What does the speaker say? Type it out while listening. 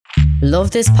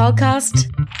Love this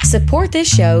podcast? Support this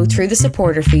show through the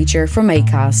supporter feature from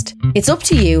Acast. It's up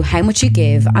to you how much you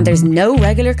give and there's no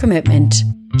regular commitment.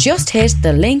 Just hit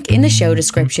the link in the show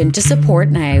description to support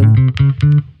now.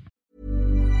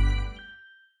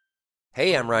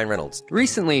 Hey, I'm Ryan Reynolds.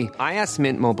 Recently, I asked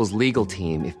Mint Mobile's legal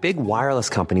team if big wireless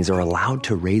companies are allowed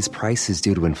to raise prices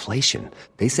due to inflation.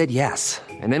 They said yes.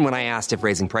 And then when I asked if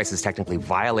raising prices technically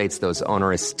violates those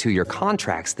onerous two-year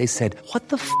contracts, they said, "What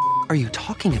the f*** are you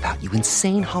talking about, you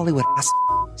insane Hollywood ass?"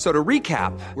 So to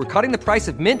recap, we're cutting the price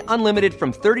of Mint Unlimited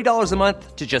from $30 a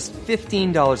month to just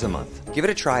 $15 a month. Give it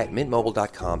a try at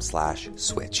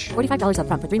mintmobile.com/switch. $45 up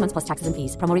front for 3 months plus taxes and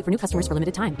fees. Promo rate for new customers for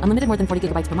limited time. Unlimited more than 40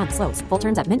 gigabytes per month. Slows full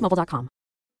terms at mintmobile.com.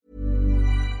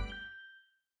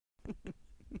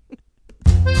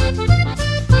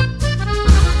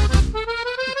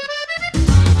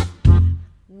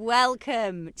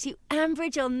 Welcome to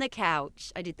Ambridge on the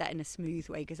Couch. I did that in a smooth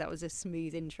way because that was a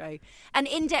smooth intro. An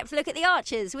in-depth look at the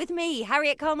Archers with me,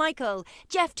 Harriet Carmichael,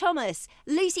 Jeff Thomas,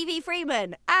 Lucy V.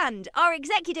 Freeman, and our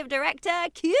Executive Director,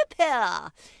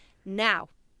 Cooper. Now,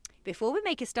 before we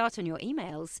make a start on your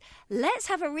emails, let's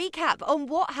have a recap on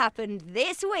what happened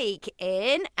this week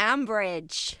in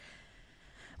Ambridge.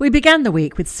 We began the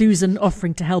week with Susan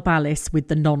offering to help Alice with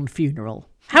the non-funeral.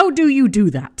 How do you do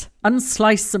that?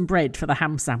 Unslice some bread for the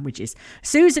ham sandwiches.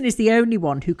 Susan is the only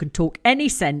one who can talk any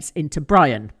sense into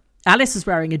Brian. Alice was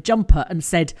wearing a jumper and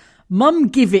said, "Mum,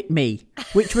 give it me,"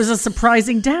 which was a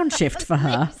surprising downshift for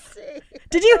her.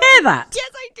 Did you hear that?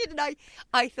 Yes, I did. And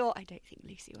I thought, I don't think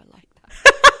Lucy will like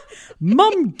that.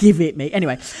 Mum, give it me.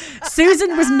 Anyway,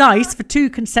 Susan was nice for 2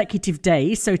 consecutive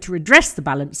days, so to redress the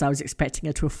balance, I was expecting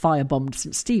her to have firebombed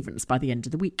St Stephen's by the end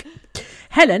of the week.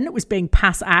 Helen was being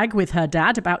pass-ag with her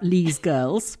dad about Lee's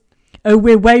girls. "Oh,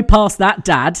 we're way past that,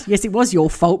 Dad. Yes, it was your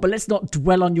fault, but let's not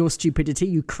dwell on your stupidity,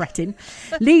 you cretin."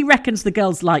 Lee reckons the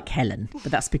girls like Helen,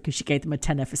 but that's because she gave them a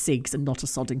tenner for cigs and not a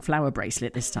sodding flower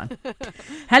bracelet this time.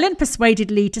 Helen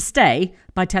persuaded Lee to stay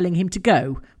by telling him to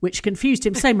go, which confused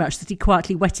him so much that he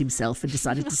quietly wet himself and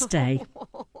decided to stay.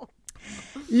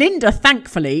 Linda,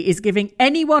 thankfully, is giving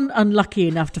anyone unlucky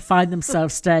enough to find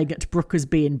themselves staying at Brooker's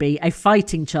B&B a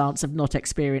fighting chance of not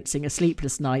experiencing a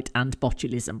sleepless night and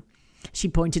botulism. She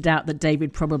pointed out that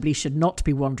David probably should not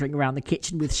be wandering around the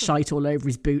kitchen with shite all over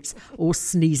his boots or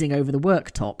sneezing over the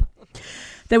worktop.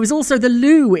 There was also the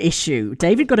loo issue.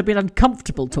 David got a bit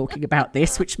uncomfortable talking about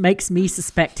this, which makes me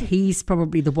suspect he's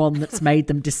probably the one that's made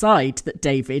them decide that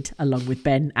David, along with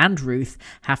Ben and Ruth,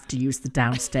 have to use the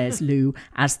downstairs loo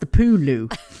as the poo loo.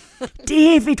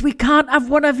 "David, we can't have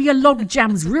one of your log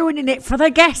jams ruining it for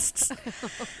the guests."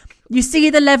 You see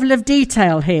the level of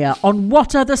detail here. On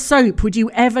what other soap would you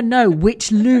ever know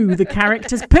which loo the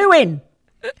characters poo in?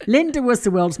 Linda was the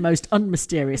world's most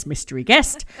unmysterious mystery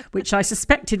guest, which I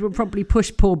suspected would probably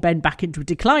push poor Ben back into a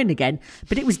decline again.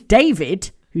 But it was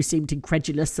David, who seemed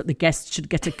incredulous that the guests should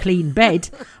get a clean bed,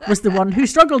 was the one who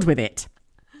struggled with it.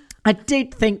 I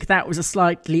did think that was a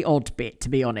slightly odd bit, to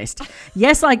be honest.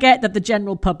 Yes, I get that the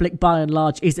general public, by and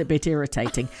large, is a bit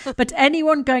irritating, but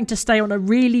anyone going to stay on a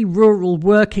really rural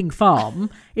working farm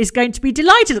is going to be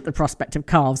delighted at the prospect of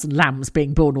calves and lambs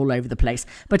being born all over the place.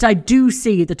 But I do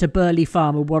see that a burly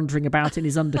farmer wandering about in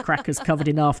his undercrackers covered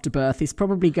in afterbirth is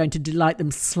probably going to delight them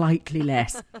slightly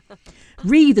less.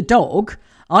 Ree the dog,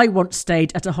 I once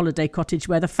stayed at a holiday cottage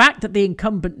where the fact that the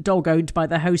incumbent dog owned by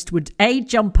the host would A,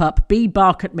 jump up, B,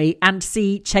 bark at me, and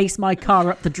C, chase my car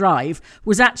up the drive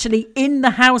was actually in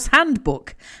the house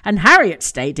handbook. And Harriet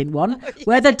stayed in one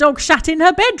where the dog shat in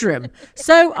her bedroom.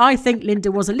 So I think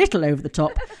Linda was a little over the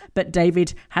top, but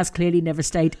David has clearly never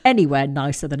stayed anywhere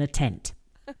nicer than a tent.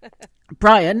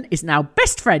 Brian is now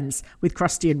best friends with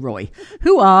Krusty and Roy,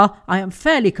 who are, I am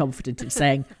fairly confident in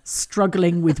saying,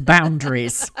 struggling with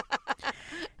boundaries.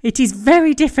 It is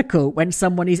very difficult when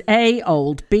someone is A,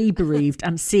 old, B, bereaved,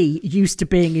 and C, used to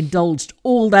being indulged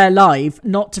all their life,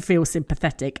 not to feel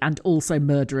sympathetic and also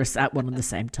murderous at one and the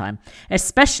same time,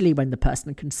 especially when the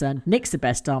person concerned nicks the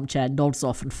best armchair, nods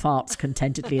off and farts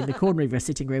contentedly in the corner of your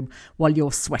sitting room while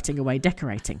you're sweating away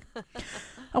decorating.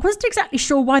 I wasn't exactly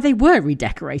sure why they were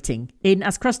redecorating in,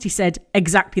 as Krusty said,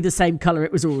 exactly the same colour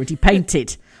it was already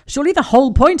painted. Surely the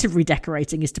whole point of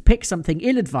redecorating is to pick something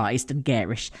ill-advised and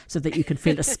garish so that you can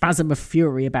feel a spasm of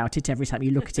fury about it every time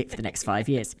you look at it for the next 5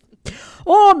 years.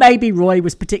 Or maybe Roy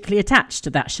was particularly attached to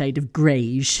that shade of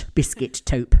greige, biscuit,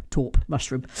 taupe,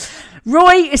 mushroom.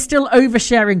 Roy is still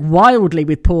oversharing wildly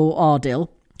with poor Ardil,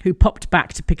 who popped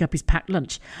back to pick up his packed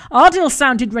lunch. Ardil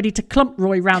sounded ready to clump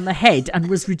Roy round the head and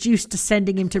was reduced to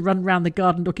sending him to run round the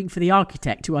garden looking for the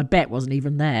architect, who I bet wasn't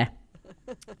even there.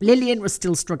 Lillian was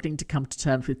still struggling to come to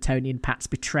terms with Tony and Pat's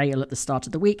betrayal at the start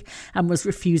of the week and was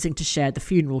refusing to share the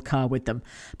funeral car with them.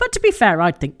 But to be fair,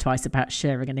 I'd think twice about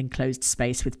sharing an enclosed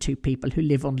space with two people who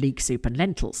live on leek soup and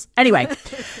lentils. Anyway,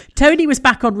 Tony was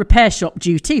back on repair shop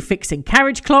duty, fixing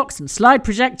carriage clocks and slide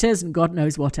projectors and God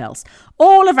knows what else.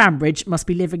 All of Ambridge must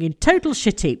be living in total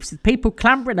shit heaps, with people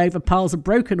clambering over piles of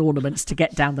broken ornaments to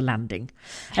get down the landing.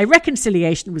 A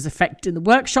reconciliation was effected in the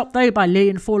workshop, though, by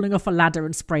Lillian falling off a ladder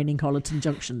and spraining Hollerton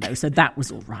Junction, though, so that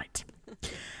was all right.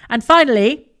 And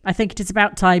finally, I think it is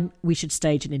about time we should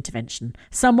stage an intervention.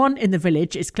 Someone in the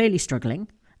village is clearly struggling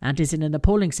and is in an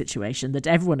appalling situation that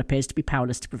everyone appears to be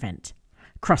powerless to prevent.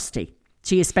 Krusty.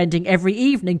 She is spending every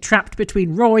evening trapped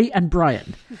between Roy and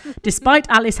Brian. Despite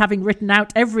Alice having written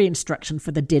out every instruction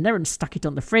for the dinner and stuck it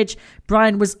on the fridge,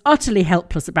 Brian was utterly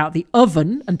helpless about the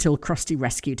oven until Krusty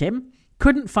rescued him.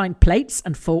 Couldn't find plates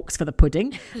and forks for the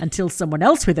pudding until someone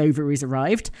else with ovaries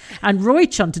arrived, and Roy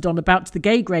chunted on about the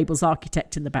Gay Grables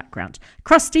architect in the background.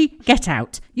 Krusty, get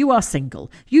out. You are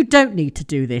single. You don't need to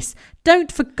do this.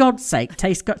 Don't, for God's sake,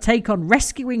 take on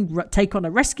a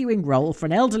rescuing role for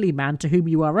an elderly man to whom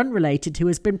you are unrelated, who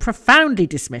has been profoundly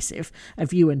dismissive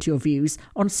of you and your views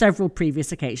on several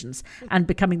previous occasions, and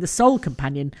becoming the sole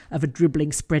companion of a dribbling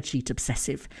spreadsheet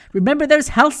obsessive. Remember those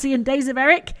halcyon days of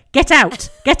Eric? Get out.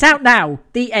 Get out now.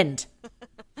 The end.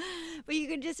 Well, you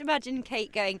can just imagine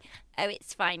Kate going, oh,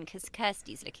 it's fine because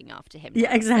Kirsty's looking after him. Yeah,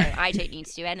 now, exactly. So I don't need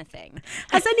to do anything.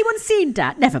 Has anyone seen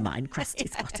Dad? Never mind.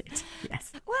 Krusty's got it.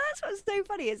 Yes. Well, that's what's so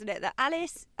funny, isn't it? That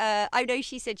Alice, I know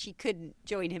she said she couldn't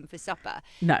join him for supper.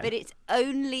 No. But it's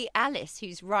only Alice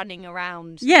who's running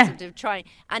around sort of trying.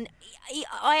 And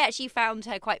I actually found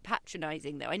her quite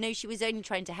patronising, though. I know she was only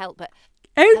trying to help, but...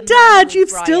 Oh, Dad, you've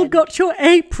still got your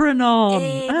apron on.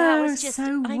 That was just,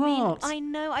 so I what? mean, I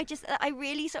know, I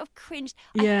really sort of cringed.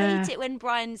 Yeah. I hate it when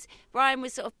Brian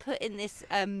was sort of put in this...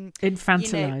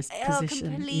 infantilized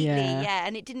position. Completely, yeah.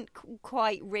 And it didn't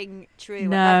quite ring true.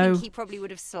 No. I think he probably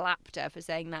would have slapped her for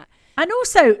saying that. And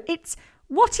also,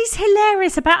 what is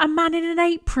hilarious about a man in an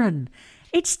apron?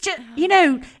 It's just,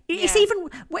 it's even...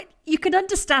 You can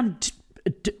understand...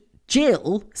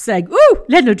 Jill saying, "Oh,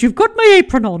 Leonard, you've got my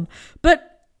apron on,"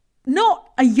 but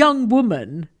not a young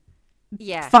woman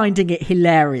finding it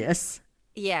hilarious.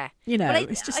 Yeah.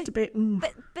 It's just a bit...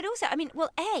 But also, I mean,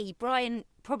 Brian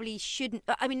probably shouldn't...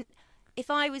 I mean,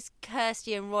 if I was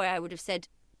Kirsty and Roy, I would have said,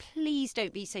 please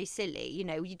don't be so silly.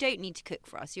 You don't need to cook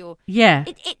for us. Yeah.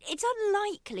 It's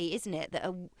unlikely, isn't it,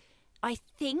 I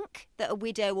think that a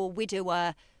widow or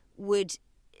widower would...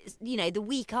 the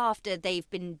week after they've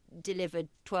been delivered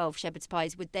 12 shepherd's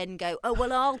pies would then go, oh,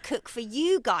 well, I'll cook for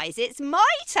you guys. It's my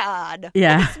turn.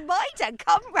 Yeah. It's my turn.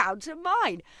 Come round to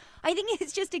mine. I think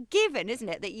it's just a given, isn't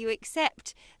it, that you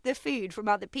accept the food from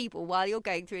other people while you're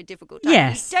going through a difficult time.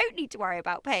 Yes. You don't need to worry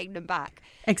about paying them back.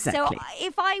 Exactly. So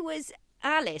if I was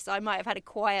Alice, I might have had a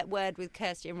quiet word with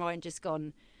Kirsty and Roy and just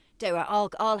gone, don't worry,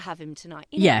 I'll have him tonight.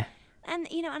 Yeah. And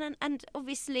and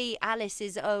obviously Alice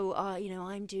is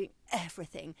I'm doing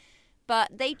everything, but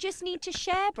they just need to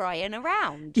share Brian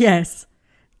around. Yes,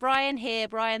 Brian here,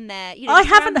 Brian there. I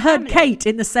haven't heard Kate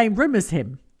in the same room as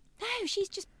him. No, she's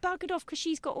just buggered off because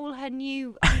she's got all her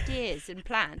new ideas and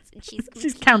plans, and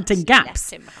she's counting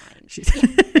gaps. Left him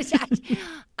behind.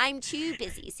 I'm too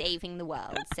busy saving the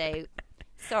world, so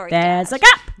sorry. There's Dad. a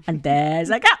gap, and there's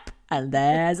a gap. And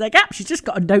there's a gap. She's just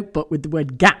got a notebook with the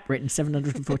word gap written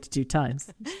 742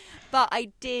 times. But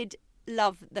I did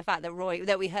love the fact that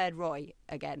we heard Roy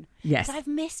again. Yes. 'Cause I've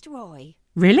missed Roy.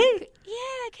 Really?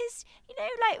 Yeah, because,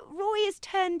 Roy has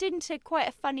turned into quite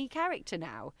a funny character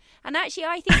now. And actually,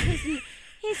 I think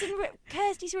his and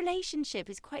Kirsty's relationship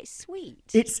is quite sweet.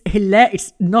 It's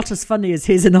hilarious. It's not as funny as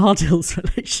his and Ardill's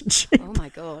relationship. Oh, my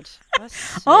God.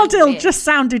 That's so Ardil weird. just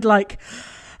sounded like...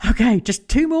 Okay, just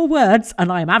 2 more words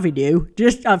and I am having you.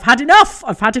 I've had enough.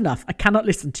 I cannot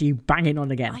listen to you banging on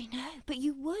again. I know, but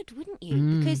you would, wouldn't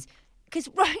you? Because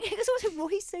also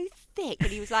Roy's so thick,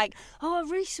 and he was like, "Oh, I'm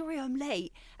really sorry, I'm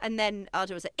late." And then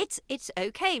Ardil was like, "It's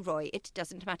okay, Roy. It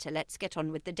doesn't matter. Let's get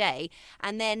on with the day."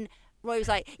 And then Roy was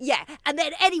like, "Yeah." And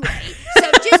then anyway,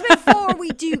 so just before we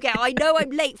do go, I know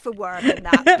I'm late for work and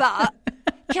that, but.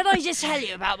 Can I just tell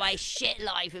you about my shit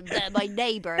life and my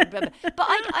neighbour? But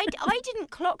I didn't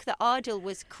clock that Ardil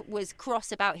was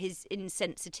cross about his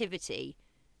insensitivity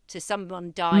to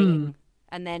someone dying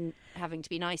and then having to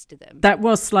be nice to them. That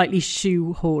was slightly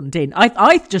shoehorned in.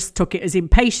 I just took it as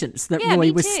impatience that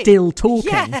Roy was too. still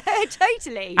talking. Yeah,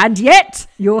 totally. And yet,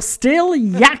 you're still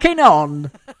yakking on.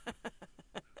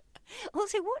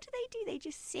 Also, what do? They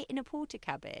just sit in a porter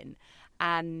cabin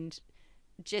and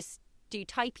just do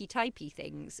typey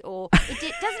things, or it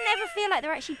doesn't ever feel like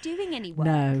they're actually doing any work.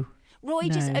 No. Roy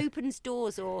just opens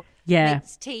doors or Yeah.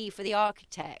 makes tea for the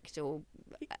architect, or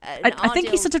I think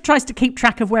he sort of tries to keep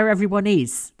track of where everyone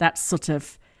is. That's sort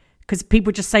of because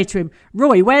people just say to him,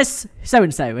 Roy, where's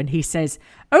so-and-so? And he says,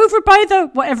 over by the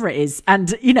whatever it is.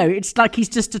 And, you know, it's like he's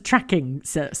just a tracking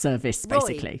service,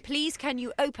 basically. Roy, please can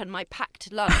you open my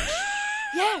packed lunch?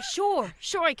 Yeah, sure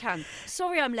I can.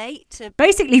 Sorry I'm late.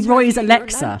 Basically, Roy is your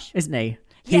Alexa, lunch. isn't he?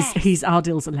 Yes. He's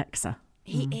Ardil's Alexa.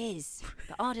 He is.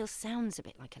 But Ardil sounds a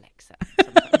bit like Alexa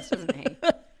sometimes, doesn't he?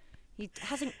 He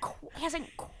hasn't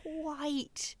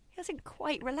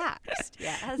quite relaxed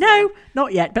yet, has No, he?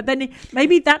 not yet. But then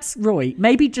maybe that's Roy.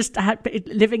 Maybe just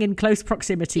living in close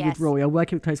proximity Yes. with Roy or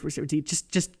working with close proximity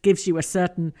just gives you a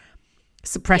certain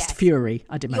suppressed Yes. fury,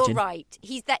 I'd imagine. You're right.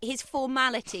 His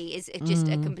formality is just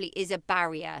is a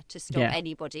barrier to stop Yeah.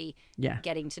 anybody Yeah.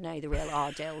 getting to know the real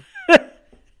Ardil.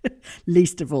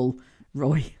 Least of all,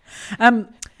 Roy. I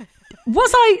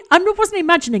wasn't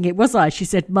imagining it, was I? She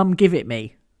said, Mum, give it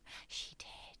me. She did.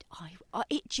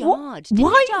 It jarred. didn't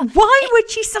Why? it jar? Why would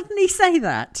she suddenly say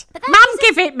that? But that Mum, is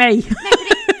give it me. No,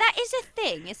 but that is a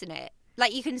thing, isn't it?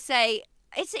 Like you can say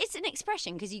it's an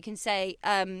expression because you can say,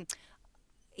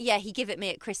 yeah, he give it me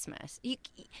at Christmas. You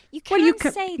can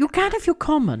say you that. can if you're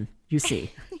common. You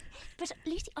see. But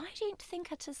Lucy, I don't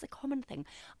think it as a common thing.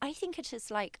 I think it is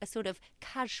like a sort of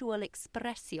casual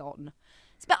expression.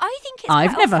 But I think it's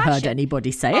I've quite never heard old-fashioned.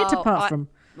 anybody say it apart from.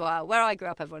 Well, where I grew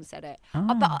up, everyone said it.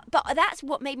 But that's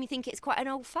what made me think it's quite an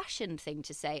old-fashioned thing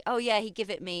to say. Oh yeah, he give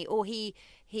it me, or he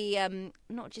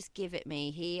not just give it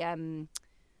me. He you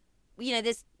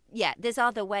know, there's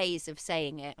other ways of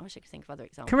saying it. I wish I could think of other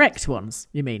examples. Correct ones,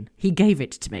 you mean? He gave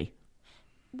it to me.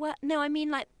 Well, no, I mean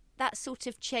like that sort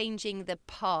of changing the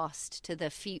past to the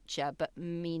future, but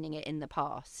meaning it in the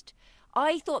past.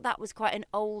 I thought that was quite an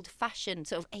old-fashioned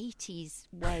sort of 80s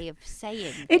way of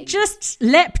saying things. It just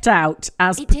leapt out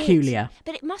as It did. peculiar.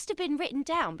 But it must have been written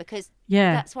down because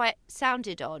Yeah. that's why it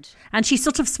sounded odd. And she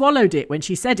sort of swallowed it when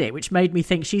she said it, which made me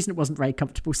think she wasn't very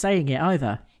comfortable saying it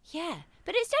either. Yeah,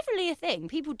 but it's definitely a thing.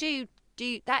 People do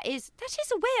that is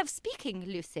a way of speaking,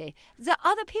 Lucy. That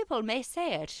other people may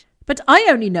say it. But I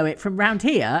only know it from round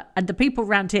here, and the people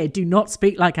round here do not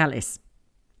speak like Alice.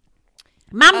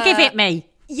 Mum, give it me.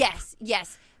 Yes.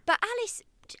 But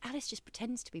Alice just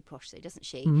pretends to be posh, though, doesn't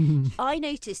she? I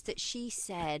noticed that she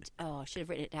said, I should have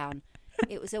written it down.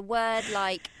 It was a word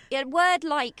like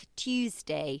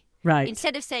Tuesday. Right.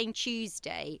 Instead of saying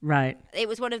Tuesday. Right. It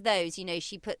was one of those, you know,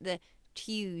 she put the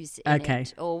Tues in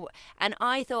it. And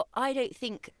I thought, I don't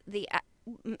think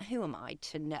who am I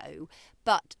to know?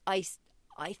 But I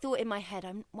thought in my head,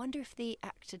 I wonder if the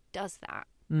actor does that.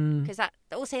 Because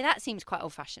that seems quite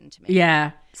old-fashioned to me.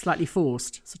 Yeah, slightly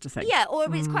forced sort of thing. Yeah, or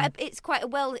it's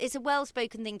a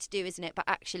well-spoken thing to do, isn't it? But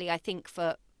actually, I think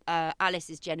for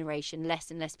Alice's generation,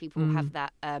 less and less people have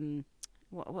that.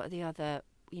 What are the other?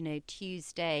 You know,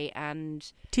 Tuesday and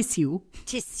Tissue.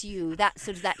 That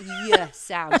sort of that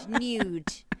sound,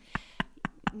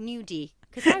 nudie.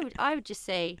 Because I would just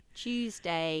say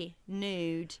Tuesday,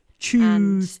 nude.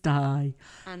 Tuesday.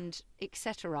 And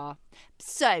etc.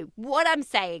 So what I'm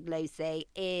saying, Lucy,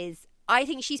 is I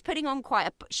think she's putting on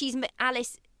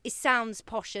Alice sounds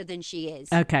posher than she is.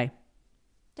 Okay.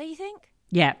 Don't you think?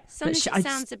 Yeah. Sometimes but it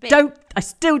sounds a bit. I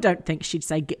still don't think she'd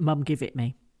say, Mum, give it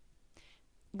me.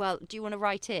 Well, do you want to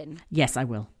write in? Yes, I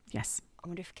will. Yes. I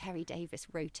wonder if Kerry Davis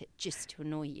wrote it just to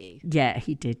annoy you. Yeah,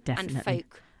 he did, definitely. And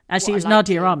folk. Actually, it was what I like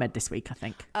Nadia to- Ahmed this week, I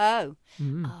think. Oh.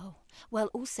 Well,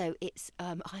 also, it's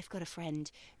I've got a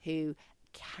friend who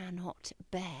cannot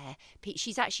bear.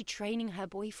 She's actually training her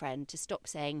boyfriend to stop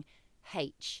saying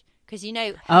H. Because, you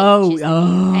know, H is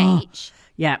the new H.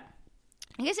 Yeah.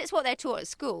 I guess it's what they're taught at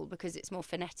school because it's more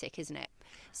phonetic, isn't it?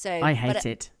 So I hate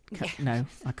it. No,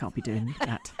 I can't be doing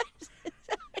that.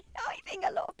 I think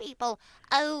a lot of people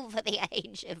over the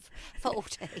age of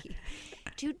 40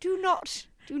 do not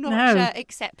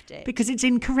accept it. Because it's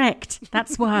incorrect.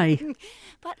 That's why.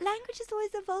 But language is always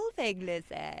evolving,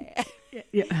 Lizzie.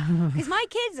 Yeah. Because my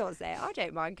kids all say it. I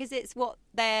don't mind because it's what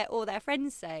all their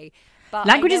friends say. But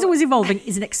Language I is know always evolving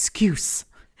is an excuse.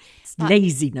 It's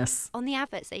laziness. on the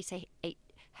adverts they say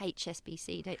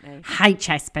HSBC, don't they?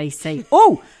 HSBC.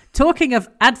 Oh, talking of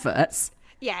adverts,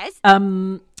 Yes.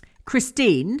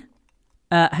 Christine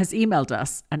has emailed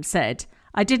us and said,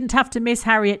 I didn't have to miss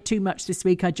Harriet too much this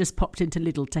week. I just popped into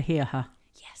Lidl to hear her.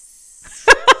 Yes.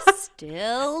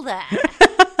 Still there.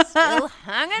 Still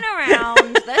hanging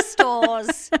around the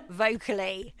stores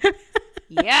vocally.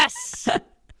 Yes.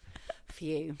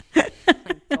 Phew.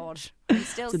 Thank God. God. I'm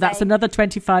still So that's saying- another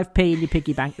 25p in your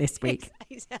piggy bank this week.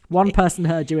 Exactly. One person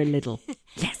heard you a little.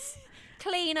 Yes.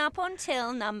 Clean up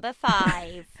until number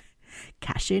 5.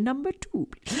 Cashier number 2.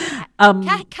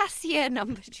 Cassia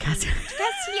number 2.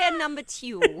 Cassia number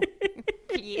 2.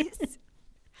 Please.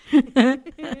 But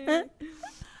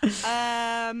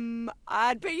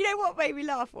you know what made me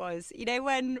laugh was, you know,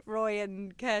 when Roy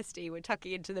and Kirsty were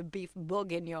tucking into the beef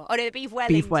bourguignon, the beef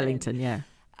Wellington. Beef Wellington, yeah.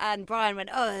 And Brian went,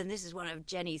 oh, and this is one of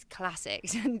Jenny's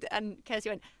classics. And Kirsty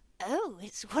went, oh,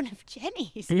 it's one of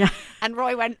Jenny's. Yeah. And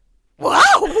Roy went, wow.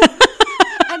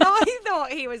 And I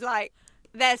thought he was like,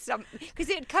 there's some, because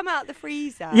it had come out the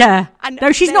freezer. Yeah. And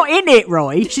No, she's not in it,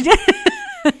 Roy. She did.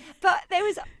 But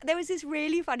there was this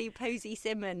really funny Posy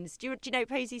Simmons. Do you know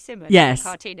Posy Simmons? Yes. The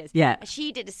cartoonist. Yeah.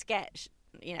 She did a sketch,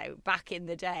 you know, back in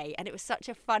the day, and it was such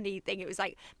a funny thing. It was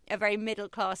like a very middle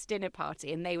class dinner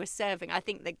party, and they were serving. I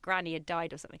think the granny had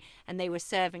died or something, and they were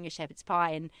serving a shepherd's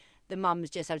pie, and the mums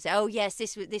just had to say, "Oh yes,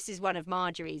 this is one of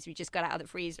Marjorie's. We just got out of the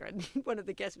freezer." And one of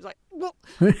the guests was like, "What?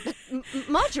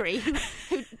 Marjorie,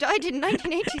 who died in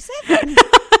 1987?"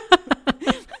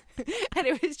 And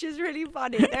it was just really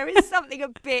funny. There is something a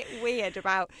bit weird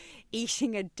about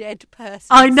eating a dead person.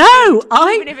 I know.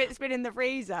 Even if it's been in the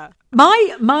freezer.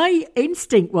 My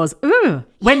instinct was, ugh.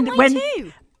 Mine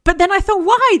too. But then I thought,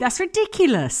 why? That's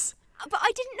ridiculous. But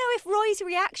I didn't know if Roy's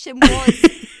reaction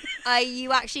was, are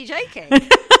you actually joking?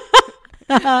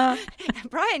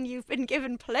 Brian, you've been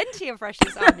given plenty of fresh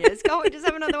lasagnas. Can't we just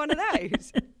have another one of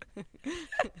those?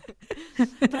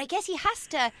 But I guess he has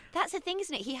to, that's the thing,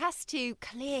 isn't it? He has to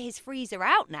clear his freezer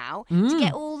out now to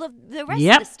get all the rest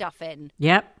of the stuff in.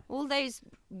 Yep. All those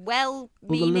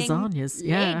well-meaning lasagnas,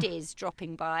 yeah. ladies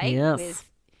dropping by Yes. with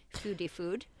foodie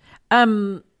food.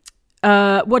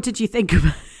 What did you think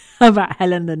about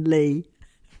Helen and Lee?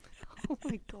 Oh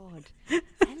my God.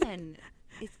 Helen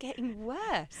is getting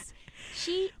worse.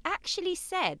 She actually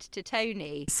said to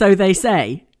Tony... So they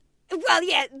say. Well,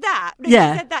 yeah, that. No,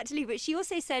 Yeah. She said that to Lee, but she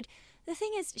also said, the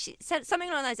thing is, she said something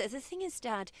along those lines. The thing is,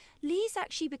 Dad, Lee's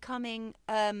actually becoming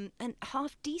a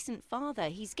half-decent father.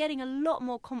 He's getting a lot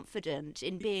more confident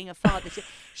in being a father.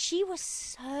 She was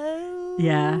so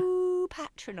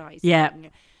patronising. Yeah.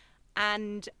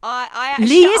 And I actually...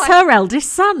 Lee is her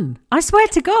eldest son. I swear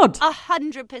to God.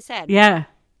 100%. Yeah.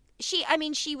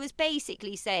 She was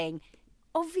basically saying...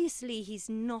 Obviously, he's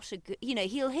not a good. You know,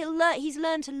 he'll learn. He's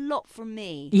learned a lot from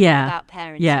me. Yeah. About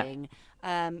parenting.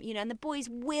 Yeah. You know, and the boys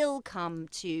will come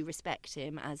to respect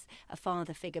him as a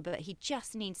father figure, but he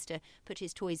just needs to put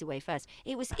his toys away first.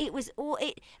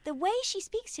 The way she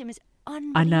speaks to him is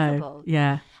unbelievable. I know.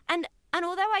 Yeah. And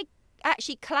although I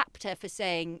actually clapped her for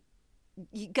saying,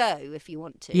 "You go if you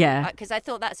want to," yeah, because I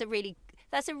thought that's a really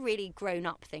grown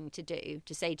up thing to do,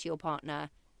 to say to your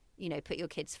partner, you know, put your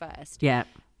kids first. Yeah.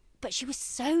 But she was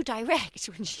so direct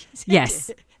when she said yes.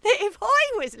 it, that if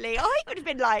I was Lee, I would have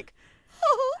been like,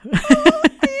 oh do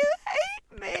you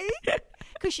hate me?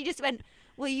 Because she just went,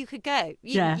 well, you could go.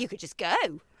 You could just go.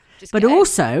 But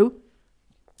also,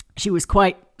 she was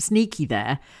quite sneaky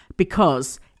there,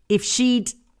 because if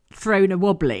she'd thrown a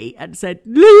wobbly and said,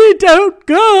 Lee, don't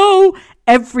go,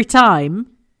 every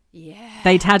time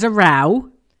they'd had a row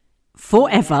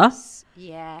forever.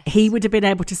 Yes. He would have been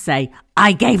able to say,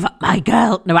 I gave up my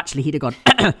girl. No, actually, he'd have gone,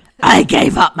 I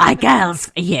gave up my girls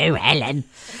for you, Helen.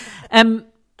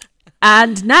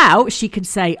 And now she can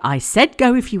say, I said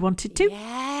go if you wanted to.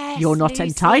 Yes, You're not Lucy.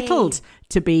 entitled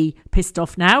to be pissed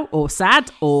off now or sad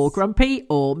or grumpy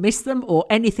or miss them or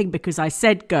anything, because I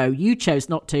said go. You chose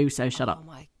not to, so shut up. Oh,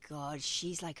 my God.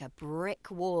 She's like a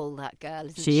brick wall, that girl,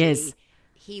 isn't she? She is.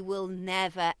 He will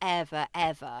never, ever,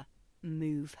 ever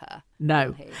move her.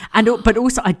 No. But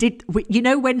also I did, you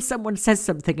know, when someone says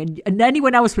something and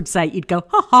anyone else would say, you'd go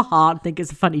ha ha ha and think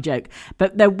it's a funny joke,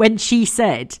 but then when she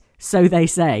said so they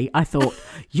say, I thought,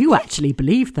 you actually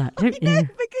believe that, don't you? No,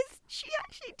 because she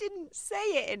actually didn't say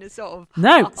it in a sort of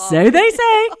no, so they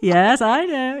say. Yes, I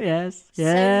know. Yes.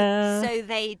 Yeah. So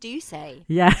they do say.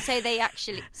 Yeah. So they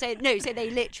actually so they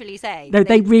literally say. No,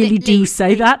 they really do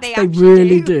say that. They actually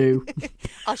really do.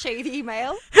 I'll show you the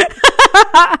email.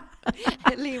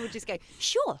 Lee would just go,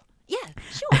 sure, yeah,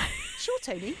 sure,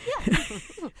 Tony, yeah.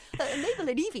 Mabel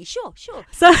and Evie, sure.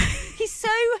 So he's so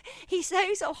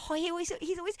sort of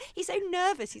he's so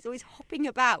nervous. He's always hopping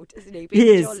about, isn't he? He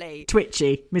is jolly.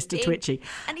 twitchy, Mr. Twitchy,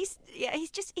 and he's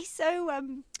so.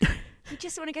 You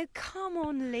just want to go, come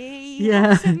on, Lee,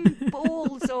 yeah, have some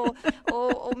balls or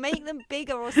make them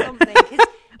bigger or something,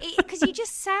 because you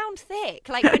just sound thick.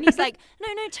 Like when he's like, no,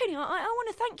 Tony, I want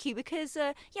to thank you because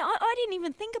I didn't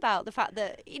even think about the fact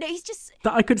that, you know, he's just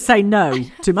that I could say no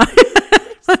to my.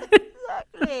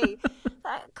 Exactly.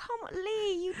 Like, come on,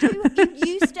 Lee, you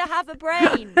used to have a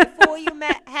brain before you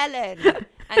met Helen.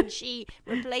 And she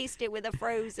replaced it with a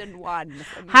frozen one.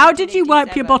 How did you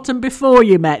wipe your bottom before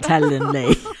you met Helen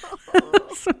Lee?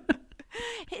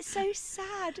 It's so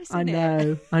sad, isn't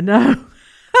it? I know.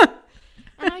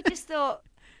 And I just thought,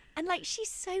 and like, she's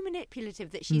so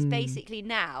manipulative that she's basically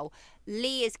now,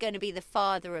 Lee is going to be the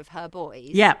father of her boys.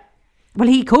 Yeah. Well,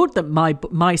 he called them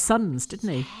my sons, didn't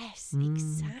he? Yes,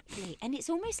 exactly. And it's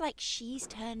almost like she's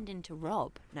turned into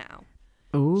Rob now.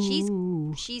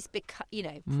 Ooh. She's become,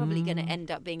 probably going to end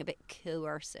up being a bit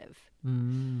coercive.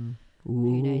 Ooh.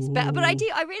 Who knows? But I do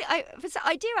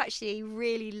actually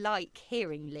really like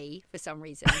hearing Lee for some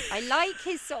reason. I like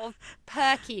his sort of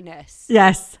perkiness.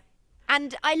 Yes.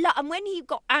 And and when he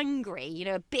got angry,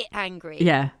 a bit angry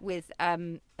with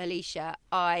Alicia,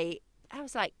 I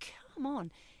was like, come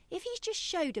on. If he's just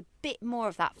showed a bit more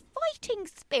of that fighting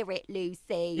spirit,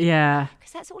 Lucy. Yeah.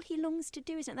 Because that's all he longs to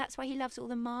do, isn't it? That's why he loves all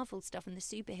the Marvel stuff and the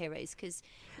superheroes. Because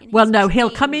he'll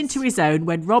come into his own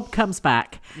when Rob comes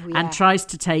back and tries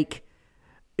to take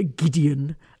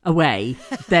Gideon away.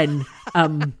 Then,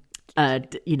 that's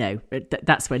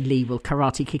when Lee will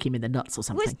karate kick him in the nuts or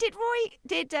something.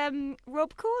 Did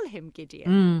Rob call him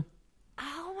Gideon?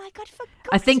 Oh my God, I forgot.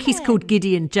 I think he's called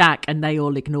Gideon Jack, and they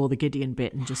all ignore the Gideon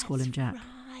bit and just call him Jack. Right.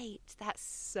 That's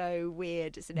so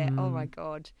weird, isn't it? Oh my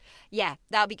God. Yeah,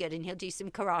 that'll be good. And he'll do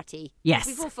some karate. Yes.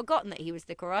 We've all forgotten that he was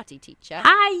the karate teacher.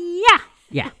 Yeah.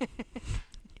 I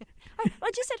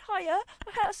just said hiya.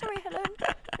 Sorry, Helen.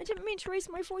 I didn't mean to raise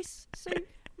my voice so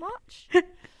much.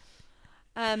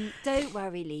 Don't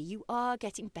worry, Lee. You are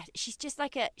getting better. She's just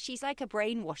like a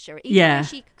brainwasher.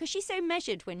 Because she's so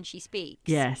measured when she speaks.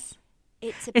 Yes.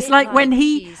 It's like when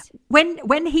he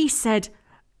said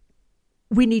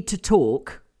we need to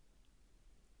talk.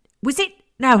 Was it?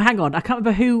 No, hang on. I can't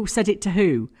remember who said it to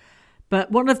who,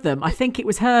 but one of them, I think it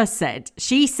was her,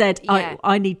 she said,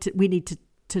 we need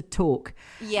to talk.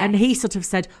 Yes. And he sort of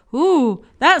said, ooh,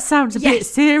 that sounds a bit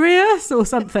serious or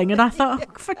something. And I thought,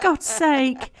 oh, for God's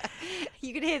sake.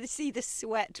 You could see the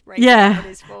sweat breaking on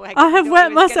his forehead. I have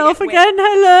wet myself again,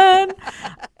 Helen.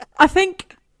 I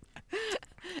think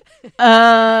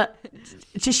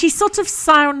she sort of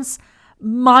sounds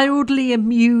mildly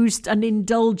amused and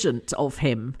indulgent of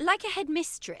him. Like a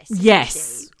headmistress.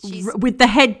 Yes. With the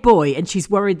head boy, and she's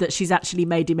worried that she's actually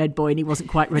made him head boy and he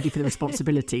wasn't quite ready for the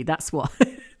responsibility. That's what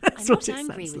I'm not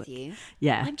angry with you.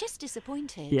 Yeah. I'm just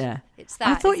disappointed. Yeah. It's that,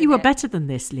 I thought you were better than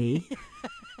this, Lee.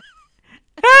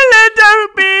 Helen,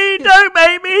 don't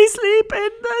make me sleep in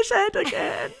the shed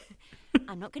again.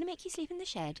 I'm not going to make you sleep in the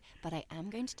shed, but I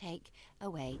am going to take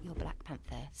away your Black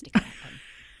Panther sticker weapon.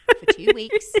 For 2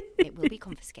 weeks, it will be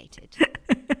confiscated.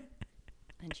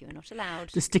 And you are not allowed.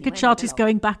 The sticker chart is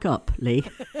going back up, Lee.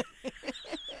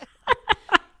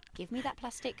 Give me that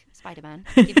plastic Spider-Man.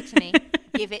 Give it to me.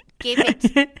 Give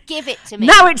it to me.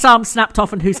 Now its arm snapped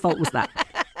off, and whose fault was that?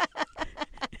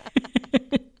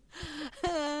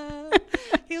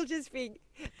 He'll just be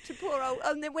to poor old.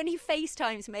 And then when he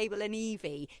FaceTimes Mabel and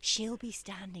Evie, she'll be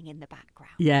standing in the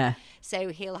background. Yeah. So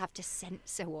he'll have to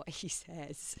censor what he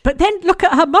says. But then look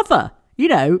at her mother.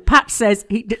 Pat says,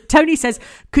 Tony says,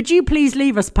 could you please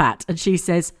leave us, Pat? And she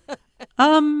says,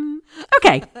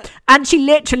 okay. And she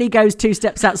literally goes 2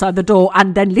 steps outside the door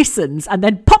and then listens and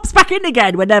then pops back in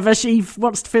again whenever she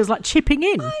feels like chipping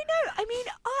in. I know. I mean,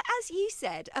 as you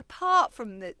said, apart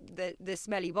from the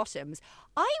smelly bottoms,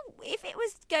 if it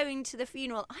was going to the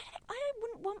funeral, I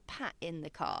wouldn't want Pat in the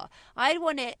car. I'd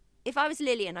want it. If I was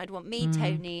Lillian, I'd want me,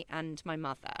 Tony, and my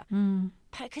mother.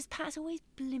 Because Pat's always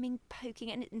blimming poking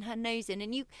it in her nose in.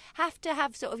 And you have to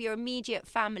have sort of your immediate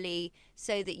family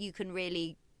so that you can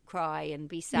really cry and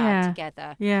be sad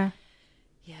together. Yeah.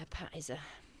 Yeah, Pat is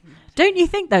Don't you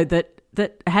think, though,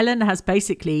 that Helen has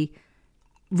basically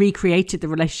recreated the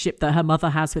relationship that her mother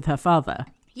has with her father?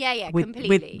 Yeah,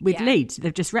 completely. With Leeds.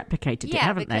 They've just replicated it,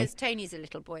 haven't they? Yeah, because Tony's a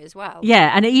little boy as well.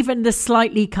 Yeah, and even the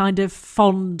slightly kind of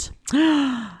fond,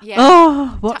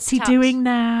 oh, what's he doing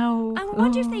now? I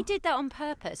wonder if they did that on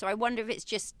purpose, or I wonder if it's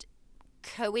just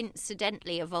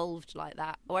coincidentally evolved like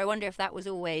that, or I wonder if that was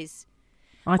always...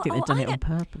 I think they've done it on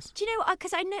purpose. Do you know,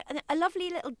 because I know a lovely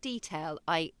little detail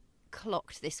I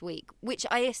clocked this week, which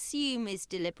I assume is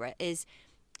deliberate, is...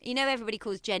 everybody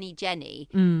calls Jenny,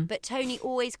 but Tony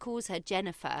always calls her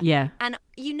Jennifer. Yeah. And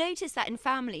you notice that in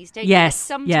families, don't yes. you?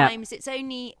 Sometimes it's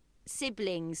only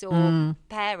siblings or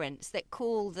parents that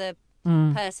call the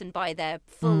person by their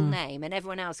full name, and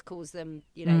everyone else calls them,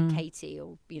 Katie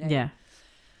or,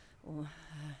 or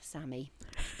Sammy.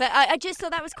 But I just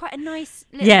thought that was quite a nice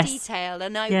little detail,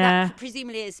 and that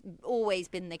presumably has always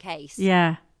been the case.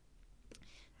 Yeah.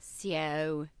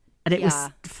 So... And it was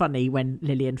funny when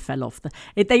Lillian fell off.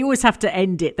 They always have to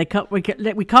end it. We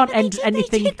can't end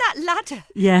anything. They did that ladder.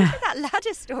 Yeah. They did that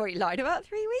ladder storyline about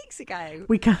 3 weeks ago.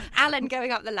 We can't. Alan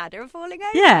going up the ladder and falling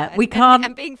over. Yeah, we can't.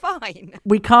 And being fine.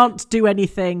 We can't do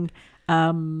anything.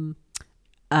 We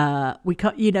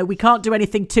can't do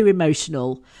anything too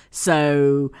emotional.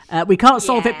 So we can't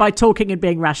solve it by talking and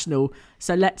being rational.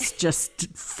 So let's just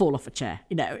fall off a chair.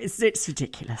 It's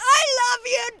ridiculous. I love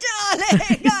you,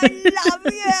 darling. I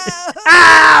love you. Ow!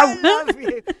 I love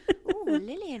you. Oh,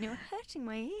 Lillian, you're hurting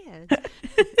my ears.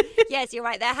 Yes, you're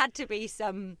right. There had to be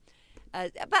some.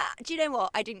 But do you know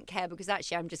what? I didn't care because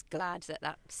actually I'm just glad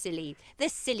that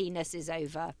this silliness is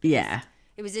over. Yeah.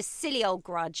 It was a silly old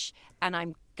grudge, and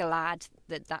I'm glad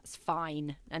that that's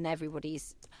fine and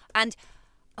everybody's. And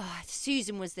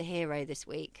Susan was the hero this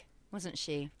week, wasn't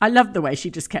she? I loved the way she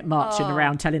just kept marching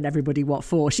around telling everybody what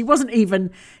for. She wasn't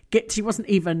even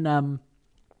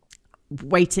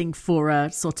waiting for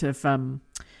a sort of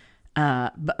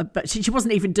but she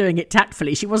wasn't even doing it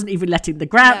tactfully. She wasn't even letting the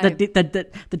ground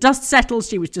the dust settle.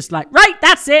 She was just like, right,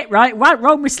 that's it, right,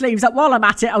 roll my sleeves up. While I'm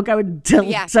at it, I'll go and tell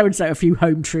so and so a few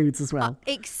home truths as well.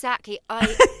 Exactly.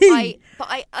 I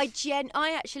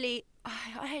actually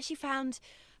found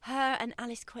her and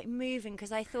Alice quite moving,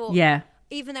 because I thought,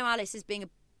 even though Alice is being a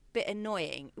bit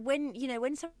annoying, when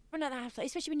someone like that happens,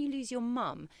 especially when you lose your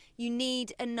mum, you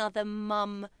need another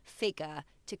mum figure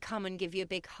to come and give you a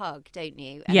big hug, don't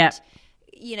you? And,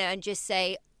 and just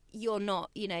say, you're not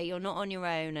on your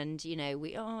own. And, I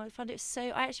actually found it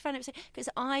so, because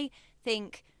I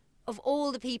think of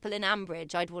all the people in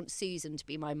Ambridge, I'd want Susan to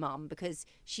be my mum, because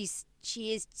she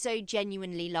is so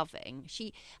genuinely loving.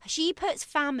 She puts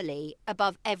family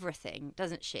above everything,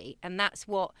 doesn't she? And that's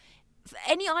what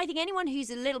I think anyone who's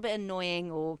a little bit annoying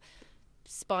or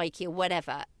spiky or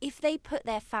whatever, if they put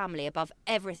their family above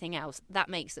everything else, that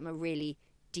makes them a really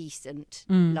decent,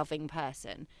 loving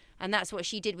person. And that's what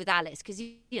she did with Alice, because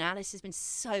Alice has been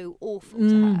so awful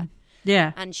to her.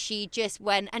 Yeah. And she just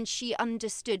went, and she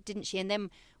understood, didn't she? And then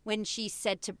when she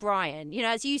said to Brian,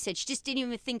 as you said, she just didn't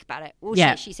even think about it. Well,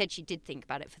 she said she did think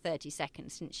about it for 30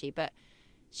 seconds, didn't she? But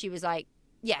she was like,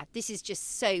 this is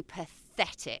just so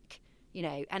pathetic,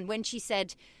 And when she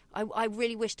said, I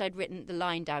really wished I'd written the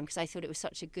line down, because I thought it was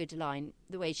such a good line,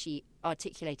 the way she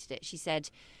articulated it. She said,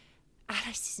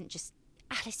 Alice isn't just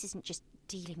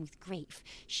dealing with grief.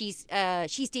 She's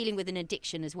dealing with an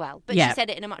addiction as well. But she said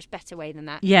it in a much better way than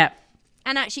that. Yeah.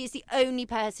 And actually, it's the only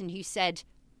person who said,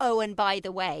 oh, and by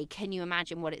the way, can you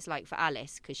imagine what it's like for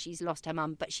Alice? Because she's lost her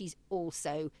mum, but she's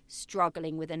also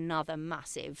struggling with another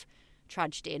massive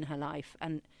tragedy in her life.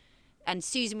 And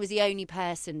Susan was the only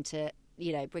person to,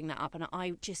 bring that up. And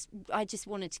I just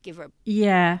wanted to give her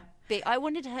I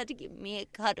wanted her to give me a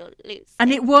cuddle, Lucy.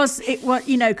 And it was,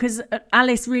 because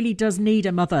Alice really does need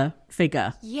a mother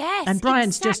figure. Yes, and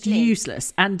Brian's just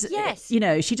useless. And,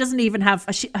 she doesn't even have,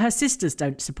 her sisters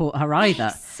don't support her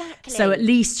either. Exactly. So at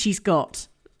least she's got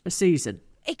a Susan.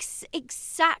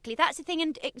 Exactly. That's the thing.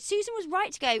 And Susan was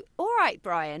right to go, all right,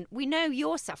 Brian, we know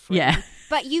you're suffering,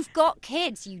 but you've got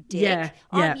kids, you dick.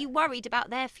 Aren't you worried about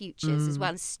their futures as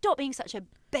well? And stop being such a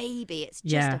baby. It's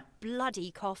just a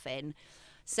bloody coffin.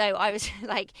 So I was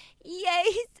like, yay,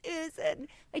 Susan.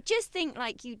 I just think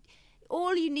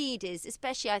all you need is,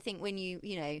 especially I think when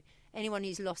anyone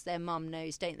who's lost their mum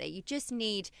knows, don't they? You just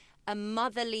need a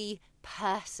motherly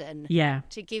person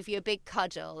to give you a big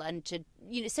cuddle and to,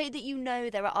 so that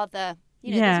there are other,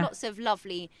 there's lots of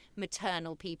lovely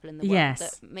maternal people in the world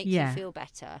that make you feel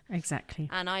better. Exactly.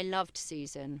 And I loved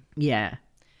Susan. Yeah.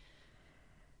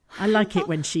 I like it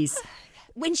when she's...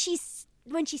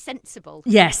 When she's sensible.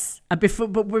 Yes, before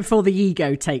the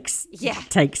ego takes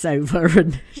over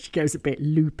and she goes a bit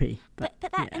loopy. But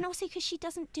that, and also because she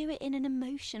doesn't do it in an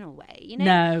emotional way,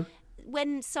 No.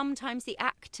 When sometimes the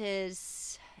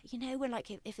actors, when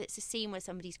if it's a scene where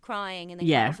somebody's crying and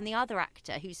then often the other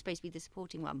actor who's supposed to be the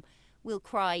supporting one will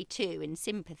cry too in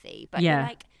sympathy, but you're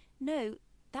like, no,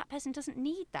 that person doesn't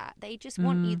need that. They just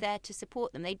want you there to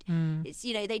support them. They don't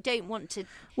want to.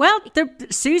 Well,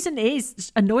 Susan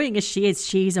is, annoying as she is,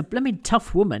 she's a blooming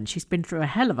tough woman. She's been through a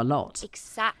hell of a lot.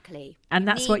 Exactly. And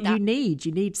that's what you need.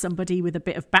 You need somebody with a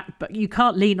bit of backbone. You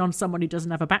can't lean on someone who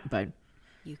doesn't have a backbone.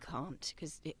 You can't,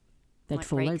 because they'd might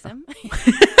fall break over. Them.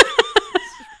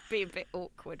 Be a bit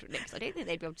awkward, because I don't think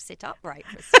they'd be able to sit upright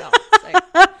for a start. So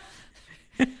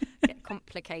get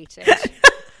complicated.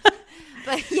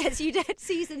 But yes,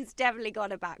 Susan's definitely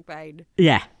got a backbone.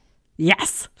 Yeah.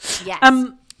 Yes.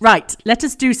 Right. Let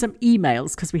us do some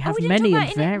emails, because we have many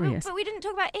and various. But we didn't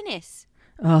talk about Innes.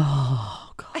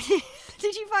 Oh God.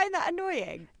 Did you find that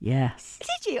annoying? Yes.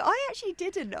 Did you? I actually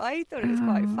didn't. I thought it was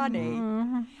quite funny.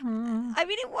 I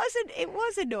mean, it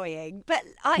was annoying, but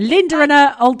Linda and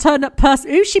her alternate person.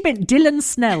 Who's she been? Dylan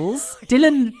Snells.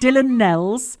 Dylan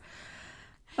Nels.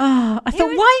 Oh, I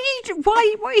thought,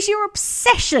 why is your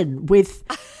obsession with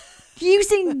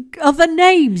using other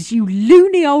names, you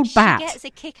loony old bat? She gets a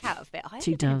kick out of it.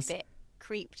 She does. A bit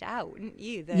creeped out, wouldn't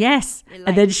you? Yes. Like,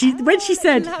 and then when she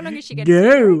said, how long is she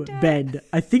no, Ben,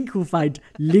 I think we'll find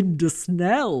Linda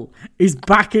Snell is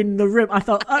back in the room. I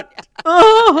thought,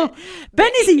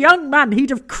 Ben is a young man. He'd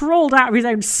have crawled out of his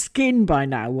own skin by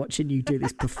now watching you do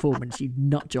this performance, you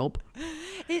nut job.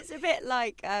 It's a bit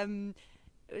like,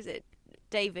 was it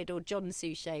David or John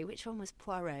Suchet? Which one was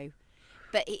Poirot?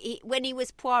 But when he was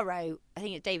Poirot, I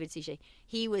think it's David Suchet,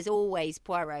 he was always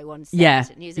Poirot on set. Yeah,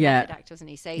 and he was a method actor, wasn't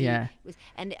he? So yeah. He was,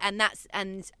 and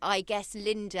I guess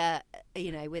Linda,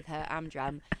 with her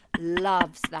Amdram,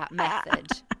 loves that method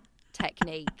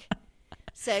technique.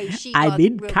 So she got I'm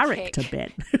in real character, kick.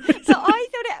 Ben. So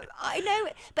I know,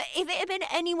 but if it had been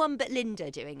anyone but Linda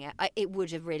doing it, it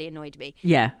would have really annoyed me.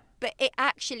 Yeah. But it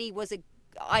actually was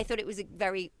I thought it was a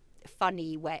very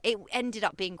funny way. It ended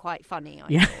up being quite funny,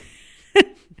 I thought.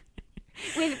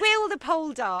 With all the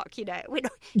Poldark, we're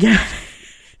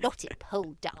not in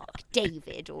Poldark,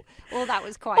 David, or all that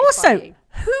was quite also, funny.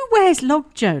 Who wears long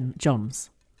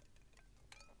johns?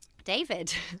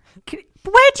 David.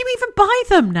 Where do you even buy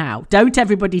them now? Don't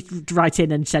everybody write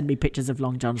in and send me pictures of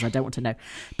long johns. I don't want to know.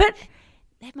 But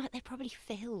they're probably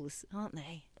Phil's, aren't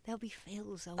they? They'll be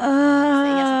Phil's old ones that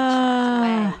he hasn't chucked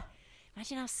away.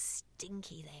 Imagine how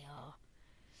stinky they are.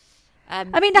 I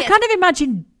kind of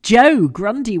imagine Joe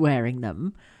Grundy wearing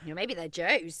them. Maybe they're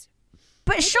Joe's.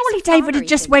 But Maybe surely it's a David would farmery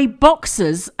just thing. wear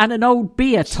boxers and an old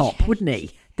beer top, wouldn't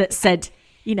he? That said,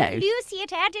 Lucy,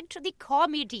 it added to the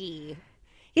comedy.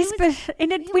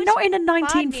 We're not in a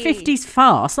 1950s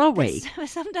farce, are we?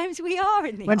 Sometimes we are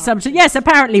in the Yes,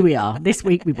 apparently we are. This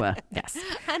week we were, yes.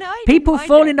 And I People didn't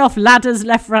mind falling it. off ladders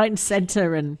left, right and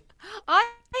centre. And I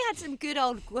had some good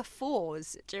old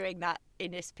guffaws during that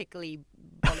Innis Pickly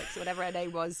bollocks, whatever her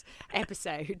name was,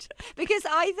 episode, because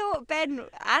I thought Ben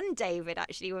and David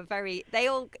actually were very. They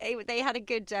had a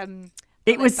good.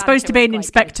 it was supposed to be an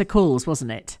Inspector Calls,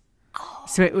 wasn't it? Oh,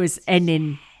 So it was Oh,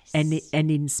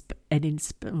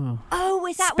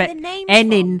 is that where the name's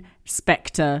from?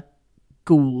 Inspector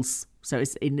Ghouls. So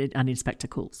it's an Inspector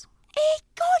Calls.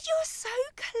 God, you're so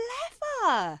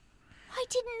clever. I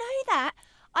didn't know that.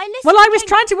 I was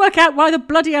trying to work out why the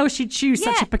bloody hell she'd choose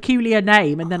such a peculiar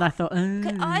name, and then I thought,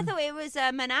 I thought it was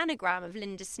an anagram of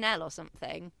Linda Snell or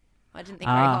something. I didn't think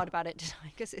very hard about it, did I?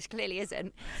 Because it clearly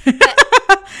isn't. But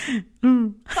then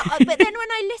when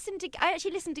I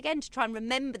actually listened again to try and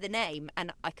remember the name,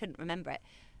 and I couldn't remember it.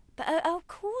 But of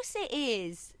course it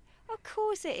is. Of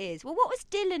course it is. Well, what was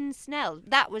Dylan Snell?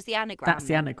 That was the anagram. That's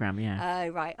the anagram, yeah. Oh,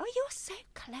 right. Oh, you're so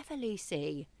clever,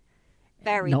 Lucy.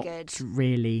 Very Not good.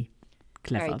 really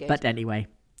clever. Very good. But anyway,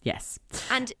 yes.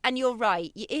 And you're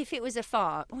right. If it was a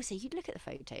farm, also you'd look at the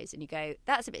photos and you go,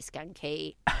 "That's a bit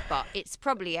skanky," but it's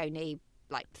probably only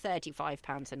like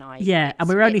 £35 a night. Yeah, and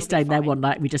we're only it'll be staying there fine. one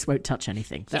night. We just won't touch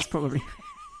anything. That's probably.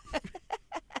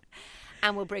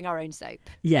 And we'll bring our own soap.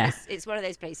 Yeah. It's one of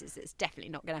those places that's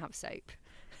definitely not going to have soap.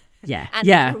 Yeah. And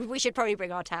yeah. we should probably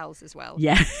bring our towels as well.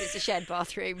 Yeah. It's a shared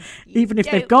bathroom. Even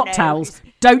if they've don't got know towels,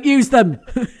 don't use them.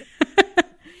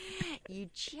 You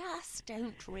just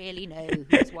don't really know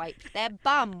who's wiped their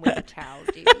bum with a towel,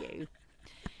 do you?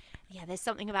 Yeah, there's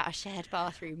something about a shared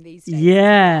bathroom these days.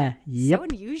 Yeah. So Yep.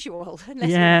 unusual, unless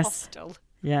you're Yes. hostel.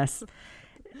 Yes.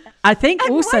 I think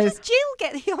And also. why does Jill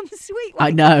get the ensuite?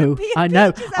 I know.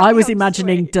 I was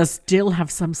imagining, does Jill have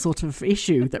some sort of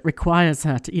issue that requires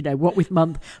her to, what with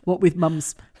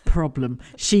Mum's problem,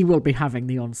 she will be having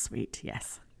the ensuite.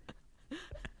 Yes.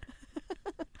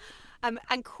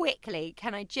 And quickly,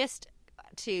 can I just,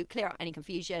 to clear up any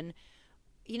confusion,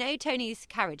 Tony's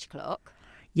carriage clock?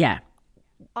 Yeah.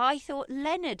 I thought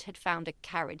Leonard had found a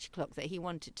carriage clock that he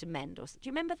wanted to mend. Do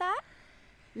you remember that?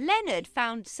 Leonard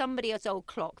found somebody else's old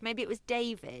clock. Maybe it was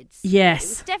David's. Yes. It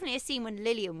was definitely a scene when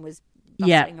Lillian was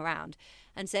Yeah. bustling around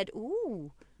and said,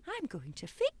 "Ooh, I'm going to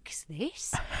fix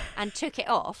this," and took it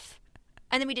off.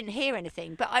 And then we didn't hear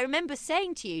anything. But I remember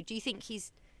saying to you, do you think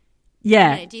he's...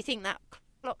 Yeah. do you think that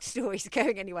clock story's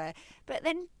going anywhere? But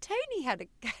then Tony had a...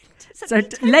 So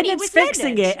Leonard's was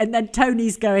fixing Leonard. it, and then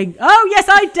Tony's going, "Oh yes,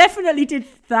 I definitely did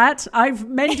that. I've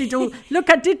mended all. Look,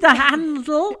 I did the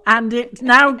handle, and it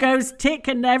now goes tick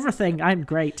and everything. I'm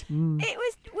great." Mm. It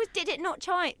was. Did it not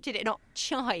chime? Did it not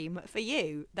chime for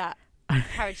you, that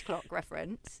carriage clock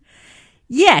reference?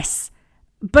 Yes,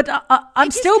 But I'm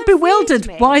It just still confused bewildered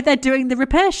me. why they're doing the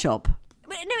repair shop.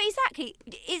 But no, exactly.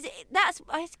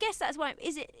 I guess that's why.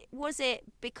 Was it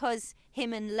because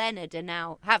him and Leonard are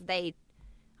now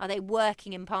are they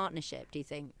working in partnership? Do you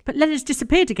think? But Leonard's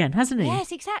disappeared again, hasn't he?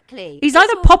 Yes, exactly. He's It's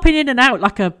either all- popping in and out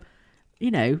like a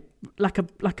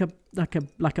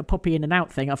poppy in and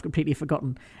out thing. I've completely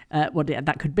forgotten what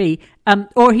that could be.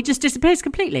 Or he just disappears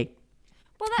completely.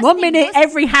 Well, that's One the thing, minute, wasn't-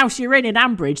 every house you're in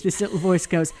Ambridge, this little voice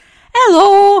goes,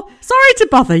 "Hello, sorry to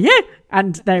bother you,"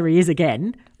 and there he is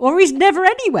again. Or he's never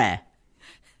anywhere.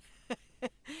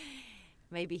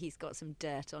 Maybe he's got some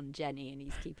dirt on Jenny and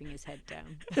he's keeping his head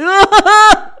down.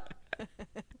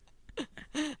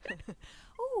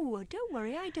 Oh, don't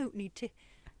worry, I don't need to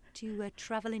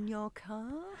travel in your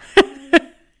car.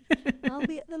 I'll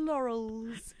be at the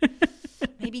Laurels.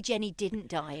 Maybe Jenny didn't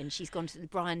die and she's gone to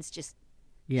Brian's just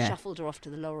shuffled her off to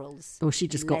the Laurels. Or she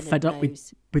just And got Leonard fed up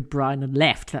knows. with Brian and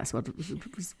left. That's what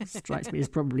strikes me as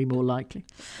probably more likely.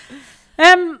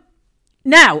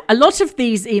 Now, a lot of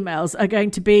these emails are going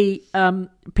to be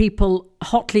people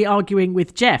hotly arguing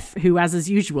with Jeff, who, as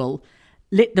usual,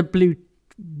 lit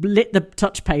the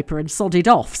touch paper and sodded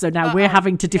off. So now we're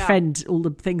having to defend all the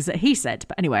things that he said.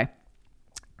 But anyway,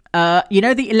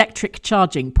 the electric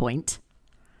charging point.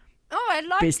 Oh, I'd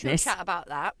like business. to chat about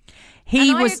that.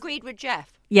 I agreed with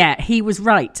Jeff. Yeah, he was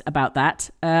right about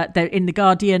that. They're in The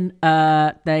Guardian.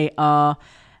 They are...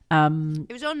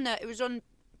 It was on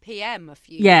PM a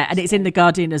few Yeah, weeks and it's ago. in The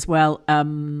Guardian as well.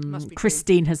 Must be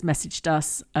Christine has messaged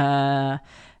us.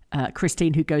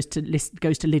 Christine, who goes to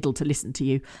Lidl to listen to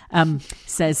you,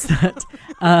 says that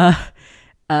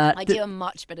I do a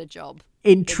much better job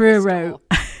in the Truro,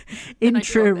 store in than I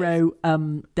do on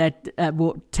Truro,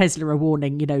 that Tesla are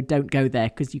warning, don't go there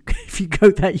because if you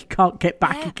go there, you can't get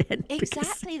back Yeah, again. because-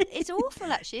 exactly. It's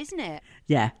awful, actually, isn't it?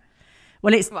 Yeah.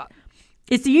 Well, it's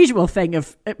the usual thing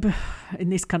of in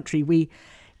this country we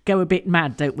go a bit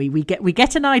mad, don't we? We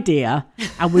get an idea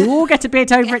and we all get a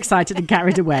bit overexcited and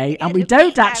carried away, and we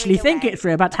don't actually think it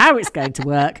through about how it's going to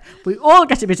work. We all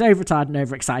get a bit overtired and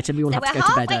overexcited. We all have to go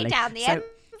to bed early. Down the So, M5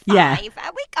 yeah. and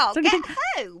we can't So we get think,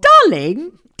 home.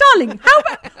 Darling,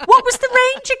 what was the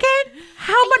range again?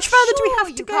 How much further do we have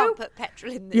to you go? can't put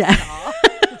petrol in this Yeah. car.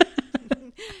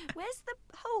 Where's the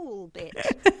hole bit?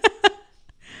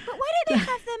 But why don't they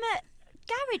have them at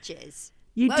garages?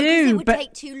 You Well, 'cause do, it would but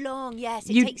take too long. Yes,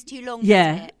 it you- takes too long.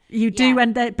 yeah, doesn't it? you do, Yeah.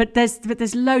 and but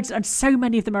there's loads, and so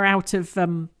many of them are out of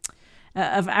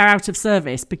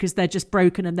service because they're just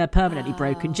broken and they're permanently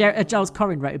broken. Giles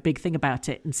Corrin wrote a big thing about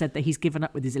it and said that he's given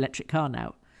up with his electric car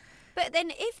now But then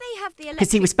if they have the electric,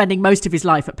 because he was spending most of his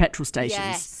life at petrol stations,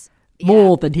 yes,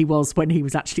 more than he was when he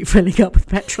was actually filling up with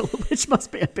petrol, which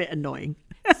must be a bit annoying.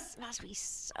 It must be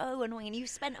so annoying. You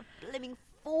spent a blooming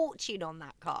fortune on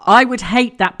that car. I would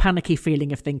hate that panicky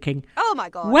feeling of thinking, Oh my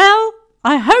god. well,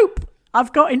 I hope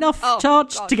I've got enough Oh,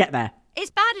 charge God. to get there. It's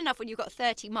bad enough when you've got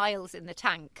 30 miles in the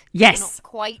tank. Yes. You're not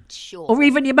quite sure. Or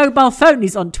even your mobile phone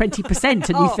is on 20% and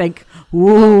you Oh. think,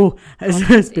 whoa,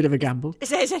 it's a bit of a gamble.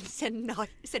 It's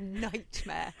a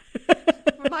nightmare.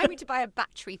 Remind me to buy a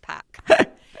battery pack.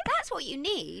 That's what you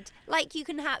need. Like you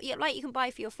can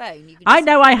buy for your phone. You can I just-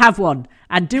 know I have one.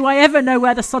 And do I ever know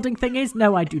where the sodding thing is?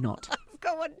 No, I do not. I've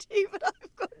got one too, but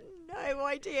I've got no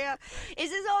idea.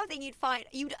 It's the sort of thing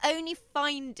you'd only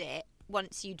find it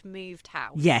once you'd moved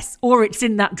house. Yes. Or it's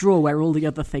in that drawer where all the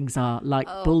other things are, like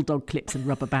Oh. bulldog clips and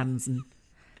rubber bands and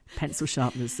pencil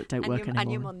sharpeners that don't work And your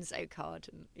anymore. Monzo card.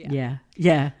 And, Yeah.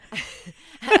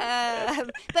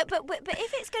 But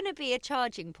if it's going to be a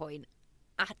charging point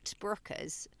at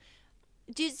Brookers,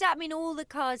 does that mean all the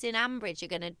cars in Ambridge are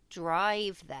going to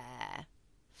drive there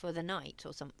for the night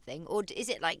or something? Or is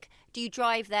it like, do you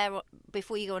drive there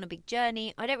before you go on a big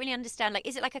journey? I don't really understand. Like,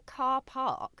 is it like a car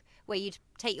park where you'd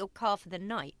take your car for the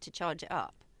night to charge it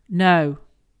up? No.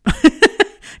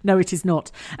 No, it is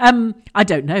not. I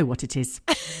don't know what it is.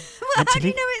 Well, how do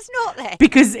you know it's not there?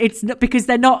 Because it's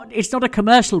not a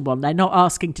commercial one. They're not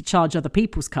asking to charge other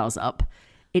people's cars up.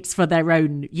 It's for their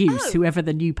own use, Oh. whoever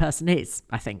the new person is,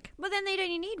 I think. Well, then they'd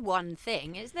only need one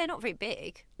thing. They're not very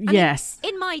big. Yes.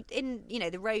 In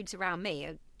the roads around me,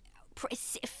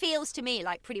 it feels to me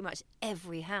like pretty much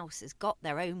every house has got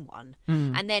their own one.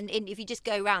 And then if you just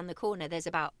go round the corner, there's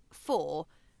about 4.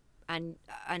 And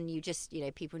you just,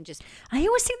 people just... I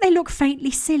always think they look faintly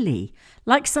silly.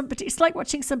 Like it's like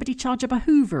watching somebody charge up a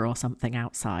Hoover or something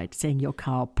outside, seeing your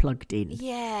car plugged in.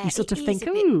 Yeah, You sort it of think, is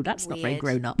a bit ooh, that's not very weird.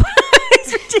 grown up.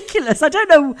 It's ridiculous. I don't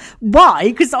know why,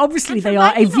 because obviously And for they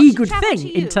are a money not very to good travel thing to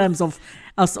in you. terms of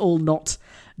us all not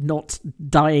not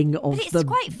dying of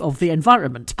the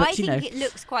environment. But I think it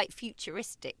looks quite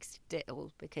futuristic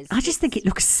still because I just think it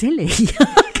looks silly.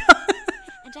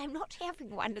 And I'm not having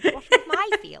one at the bottom of my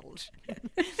field.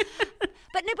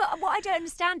 But what I don't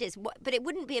understand is, but it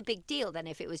wouldn't be a big deal then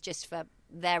if it was just for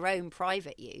their own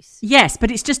private use. Yes,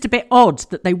 but it's just a bit odd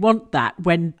that they want that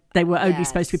when they were only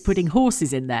supposed to be putting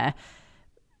horses in there.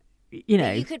 You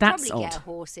know, you could that's probably odd. get a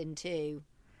horse in too.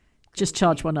 Just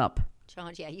charge one up.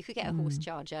 You could get a horse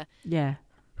charger. Yeah.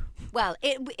 Well,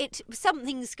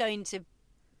 something's going to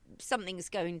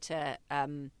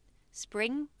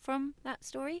spring from that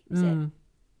story. Is it?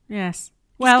 Yes.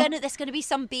 Well, there's going to be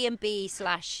some B&B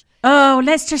 / Oh,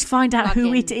 let's just find out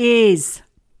who it is.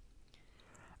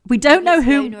 We don't know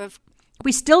who.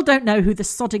 We still don't know who the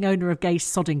sodding owner of Gay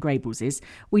Sodding Gables is.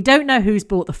 We don't know who's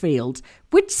bought the field.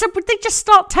 Would they just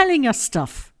start telling us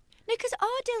stuff? No, because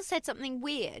Ardil said something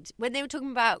weird when they were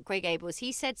talking about Grey Gables.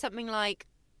 He said something like,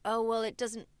 "Oh well, it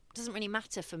doesn't really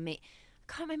matter for me."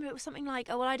 I can't remember. It was something like,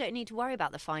 "Oh well, I don't need to worry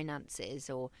about the finances,"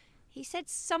 or he said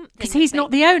something because he's not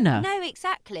the owner. No,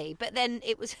 exactly. But then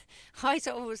it was. I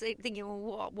sort of was thinking,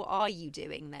 well, what are you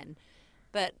doing then?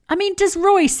 But I mean, does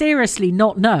Roy seriously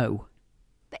not know?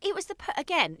 But it was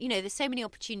again, you know, there's so many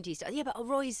opportunities. Yeah, but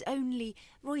Roy's only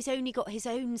got his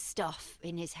own stuff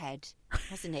in his head,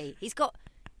 hasn't he? He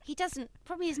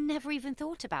probably has never even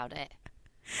thought about it.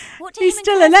 He's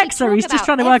still Alexa. He's just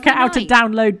trying to work out how to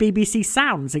download BBC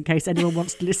Sounds in case anyone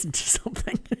wants to listen to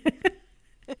something.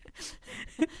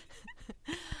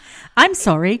 I'm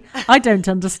sorry, I don't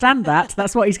understand that.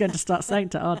 That's what he's going to start saying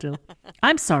to Ardil.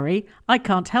 I'm sorry, I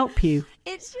can't help you.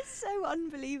 It's just so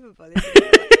unbelievable, isn't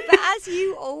it? But as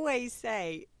you always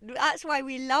say, that's why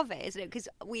we love it, isn't it? Because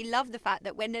we love the fact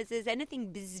that when there's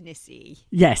anything businessy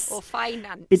or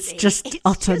financy, it's just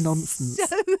utter nonsense.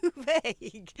 So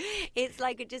vague. It's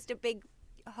like just a big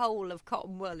hole of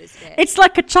cotton wool, isn't it? It's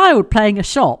like a child playing a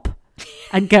shop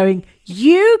and going,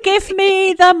 you give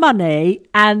me the money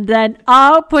and then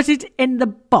I'll put it in the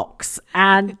box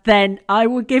and then I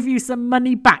will give you some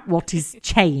money back. What is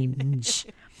change?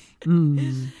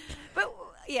 But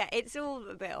yeah, it's all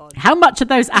a bit odd. How much are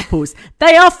those apples?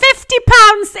 They are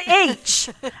 £50 each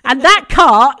and that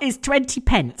car is 20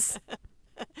 pence.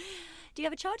 Do you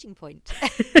have a charging point?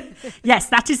 Yes,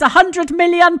 that is £100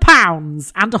 million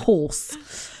and a horse.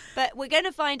 But we're going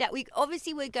to find out. We're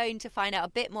going to find out a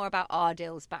bit more about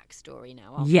Ardil's backstory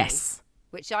now. Aren't yes,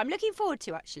 we? Which I'm looking forward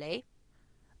to, actually.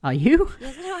 Are you?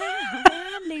 Yes, no,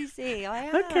 I am, Lucy. I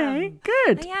am. Okay,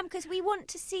 good. I am, because we want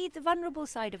to see the vulnerable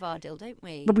side of Ardil, don't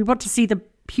we? But we want to see the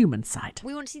human side.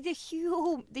 We want to see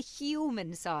the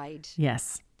human side.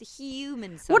 Yes. The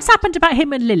human side. What's happened about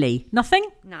him and Lily? Nothing?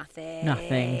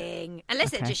 Nothing.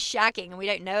 Unless they're just shagging and we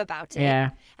don't know about it.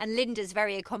 Yeah. And Linda's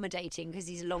very accommodating because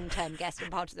he's a long-term guest and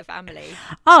part of the family.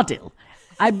 Ardil,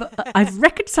 I've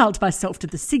reconciled myself to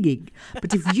the singing,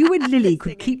 but if you and Lily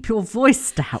could keep your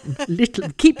voice down a little,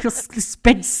 keep your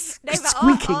suspense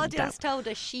squeaking down. Ardil's told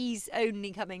us she's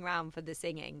only coming round for the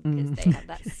singing because they have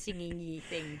that singing-y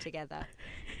thing together.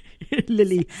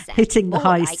 Lily hitting the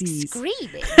high C's.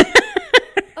 Screaming.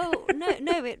 Oh,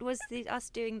 no, it was us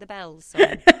doing the bells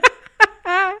song.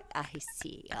 I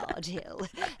see, Ardil.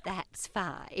 That's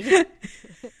fine.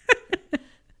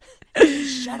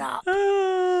 Shut up.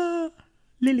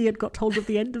 Lily had got hold of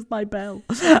the end of my bell.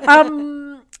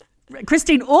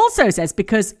 Christine also says,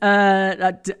 because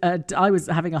I was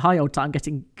having a high old time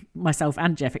getting myself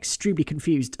and Jeff extremely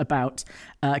confused about,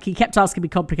 he kept asking me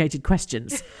complicated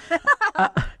questions,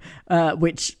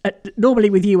 which normally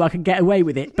with you I can get away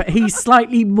with it, but he's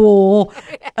slightly more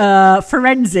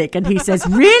forensic, and he says,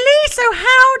 really? So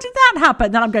how did that happen?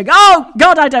 And then I'm going, oh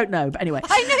God, I don't know. But anyway.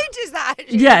 I noticed that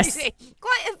actually. Yes.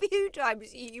 Quite a few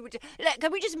times you would,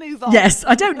 can we just move on? Yes,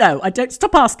 I don't know.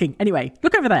 Stop asking. Anyway,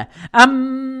 look over there.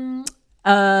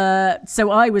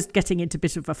 So I was getting into a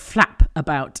bit of a flap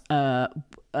about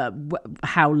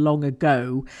how long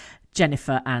ago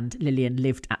Jennifer and Lillian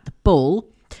lived at the Bull.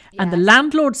 Yes. And the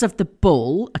landlords of the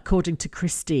Bull, according to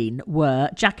Christine, were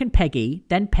Jack and Peggy,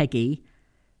 then Peggy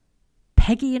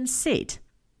and Sid.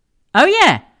 Oh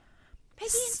yeah,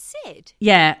 Peggy and Sid.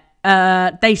 Yeah,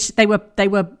 they were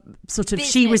sort of.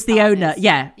 Business she was the partners. owner.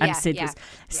 Yeah, and Sid was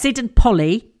Sid and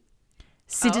Polly,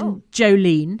 Sid and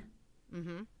Jolene.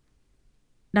 Mm-hmm.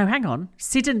 No, hang on.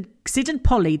 Sid and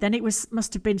Polly. Then it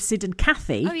must have been Sid and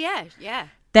Kathy. Oh yeah.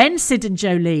 Then Sid and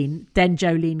Jolene. Then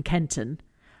Jolene Kenton,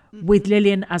 with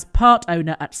Lillian as part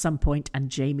owner at some point, and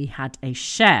Jamie had a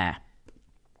share.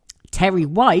 Terry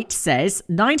White says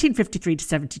 1953 to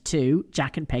 72,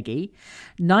 Jack and Peggy.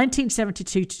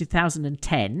 1972 to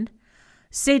 2010,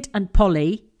 Sid and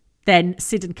Polly. Then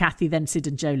Sid and Kathy. Then Sid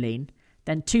and Jolene.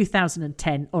 Then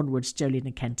 2010 onwards, Jolene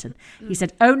and Kenton. He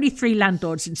said, only 3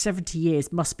 landlords in 70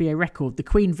 years must be a record. The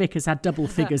Queen Vic has had double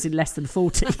figures in less than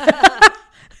 40.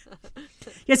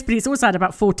 Yes, but it's also had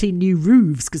about 14 new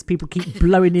roofs because people keep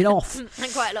blowing it off.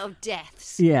 And quite a lot of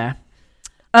deaths. Yeah.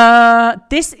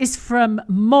 This is from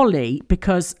Molly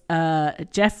because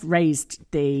Jeff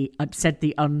said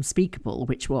the unspeakable,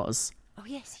 which was... Oh,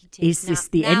 yes, he did. Is this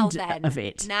the end of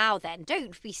it? Now then,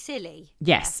 don't be silly.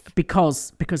 Yes,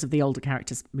 because of the older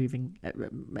characters moving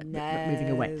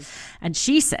away. And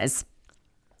she says...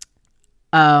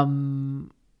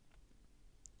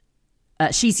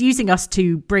 she's using us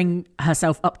to bring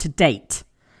herself up to date,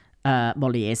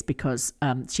 Molly is, because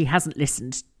she hasn't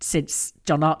listened since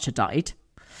John Archer died.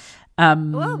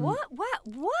 What?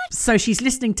 So she's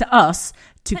listening to us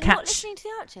to but catch... not listening to the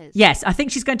Archers? Yes, I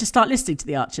think she's going to start listening to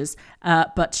the Archers,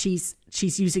 but she's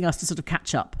using us to sort of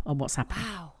catch up on what's happening.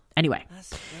 Wow. Anyway,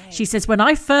 she says, when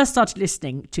I first started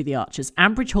listening to the Archers,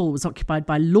 Ambridge Hall was occupied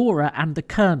by Laura and the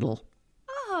Colonel.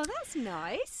 Oh, that's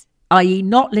nice. I.e.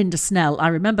 not Linda Snell. I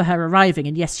remember her arriving,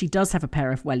 and yes, she does have a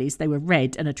pair of wellies. They were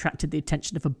red and attracted the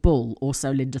attention of a bull.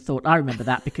 Also, Linda thought. I remember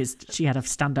that because she had a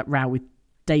stand-up row with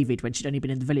David when she'd only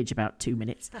been in the village about 2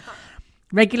 minutes.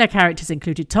 Regular characters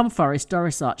included Tom Forrest,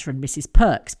 Doris Archer, and Mrs.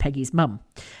 Perks, Peggy's mum.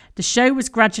 The show was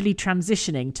gradually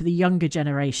transitioning to the younger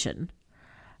generation.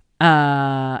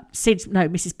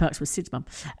 Mrs. Perks was Sid's mum,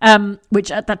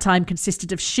 which at that time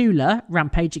consisted of Shula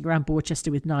rampaging around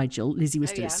Borchester with Nigel. Lizzie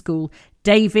was still at school.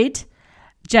 David,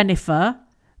 Jennifer,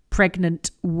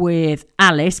 pregnant with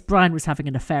Alice. Brian was having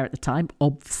an affair at the time.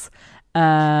 Obvs.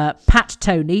 Pat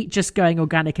Tony, just going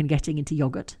organic and getting into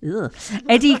yogurt. Ugh.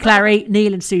 Eddie, Clary,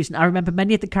 Neil and Susan. I remember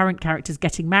many of the current characters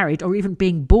getting married or even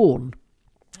being born.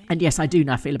 And yes, I do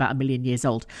now feel about 1,000,000 years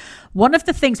old. One of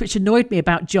the things which annoyed me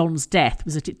about John's death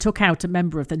was that it took out a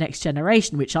member of the next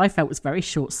generation, which I felt was very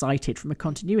short-sighted from a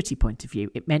continuity point of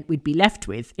view. It meant we'd be left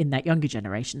with, in that younger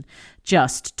generation,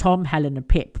 just Tom, Helen and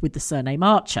Pip with the surname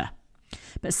Archer.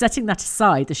 But setting that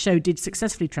aside, the show did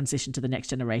successfully transition to the next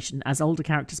generation as older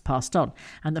characters passed on,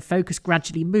 and the focus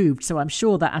gradually moved, so I'm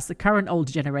sure that as the current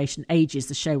older generation ages,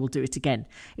 the show will do it again.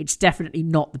 It's definitely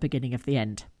not the beginning of the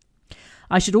end.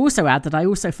 I should also add that I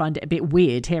also find it a bit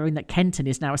weird hearing that Kenton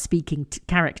is now a speaking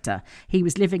character. He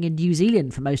was living in New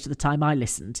Zealand for most of the time I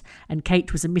listened, and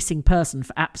Kate was a missing person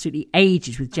for absolutely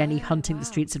ages with Jenny hunting the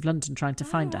streets of London trying to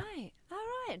find her. All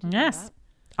right. Yes.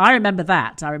 I remember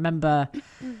that. I remember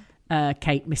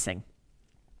Kate missing.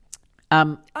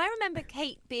 I remember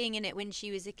Kate being in it when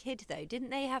she was a kid, though. Didn't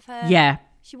they have her? Yeah.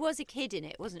 She was a kid in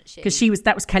it, wasn't she? Because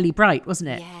that was Kelly Bright, wasn't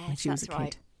it? Yes, when she was a that's kid.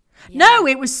 right. Yeah. No,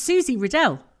 it was Susie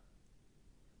Riddell.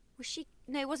 Was she?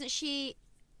 No, wasn't she?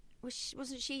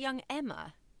 Wasn't she young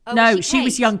Emma? Oh, no, was she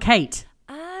was young Kate.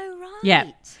 Oh, right.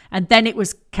 Yeah. And then it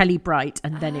was Kelly Bright,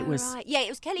 and then it was... Right. Yeah, it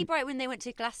was Kelly Bright when they went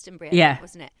to Glastonbury, yeah.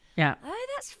 wasn't it? Yeah. Oh,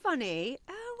 that's funny.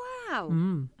 Oh, wow.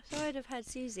 So I'd have had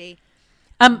Susie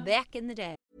back in the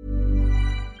day.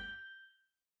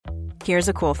 Here's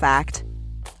a cool fact.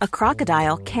 A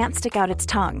crocodile can't stick out its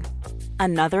tongue.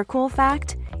 Another cool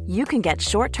fact, you can get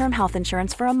short-term health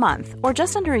insurance for a month or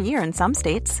just under a year in some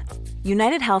states.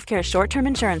 United Healthcare short-term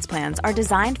insurance plans are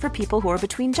designed for people who are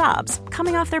between jobs,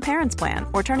 coming off their parents' plan,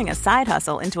 or turning a side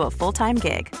hustle into a full-time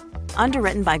gig.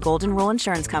 Underwritten by Golden Rule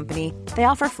Insurance Company, they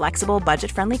offer flexible,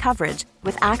 budget-friendly coverage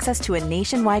with access to a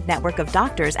nationwide network of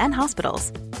doctors and hospitals.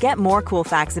 Get more cool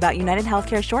facts about United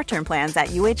Healthcare short-term plans at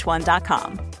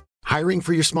uh1.com. Hiring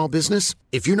for your small business?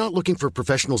 If you're not looking for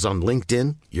professionals on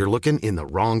LinkedIn, you're looking in the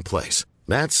wrong place.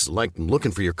 That's like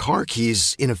looking for your car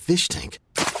keys in a fish tank.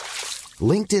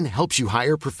 LinkedIn helps you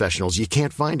hire professionals you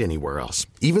can't find anywhere else,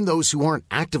 even those who aren't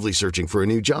actively searching for a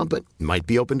new job but might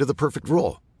be open to the perfect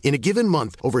role. In a given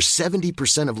month, over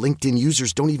 70% of LinkedIn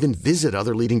users don't even visit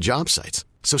other leading job sites.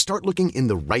 So start looking in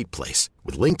the right place.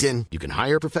 With LinkedIn, you can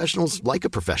hire professionals like a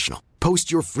professional.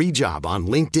 Post your free job on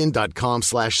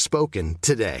linkedin.com/spoken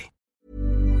today.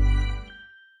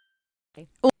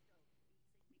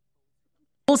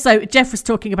 Also, Jeff was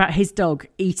talking about his dog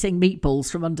eating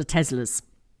meatballs from under Tesla's.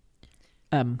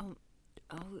 I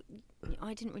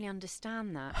didn't really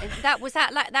understand that. That was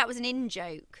an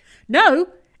in-joke? No,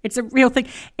 it's a real thing.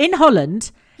 In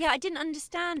Holland... Yeah, I didn't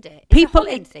understand it. It's people, a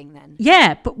Holland thing then.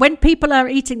 Yeah, but when people are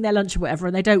eating their lunch or whatever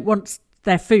and they don't want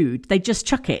their food, they just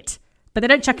chuck it. But they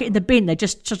don't chuck it in the bin, they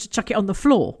just chuck it on the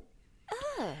floor.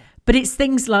 Oh. But it's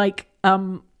things like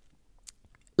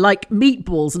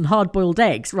meatballs and hard-boiled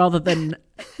eggs rather than,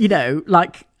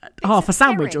 like half a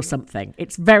sandwich or something.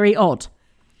 It's very odd.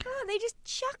 Oh, they just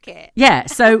chuck it. Yeah,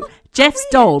 so Jeff's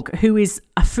dog, who is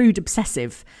a food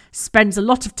obsessive, spends a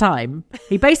lot of time.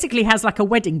 He basically has like a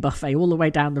wedding buffet all the way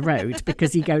down the road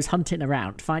because he goes hunting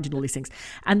around, finding all these things.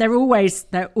 And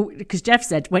because Jeff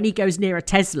said when he goes near a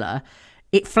Tesla,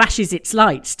 it flashes its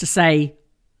lights to say,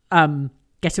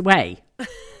 get away.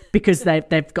 Because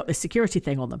they've got this security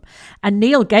thing on them. And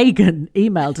Neil Gagan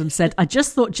emailed and said, I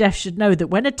just thought Jeff should know that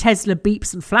when a Tesla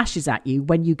beeps and flashes at you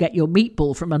when you get your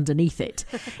meatball from underneath it,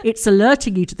 it's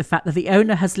alerting you to the fact that the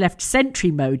owner has left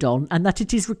sentry mode on and that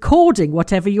it is recording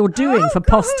whatever you're doing for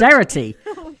posterity.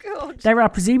 Oh, God. There are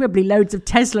presumably loads of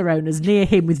Tesla owners near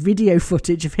him with video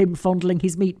footage of him fondling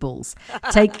his meatballs.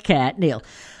 Take care, Neil.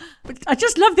 But I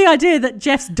just love the idea that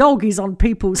Jeff's dog is on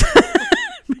people's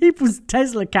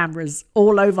Tesla cameras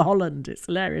all over Holland. It's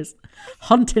hilarious.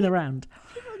 Hunting around.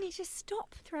 People need to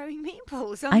stop throwing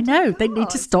meatballs. I know. They need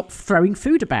to stop throwing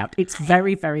food about. It's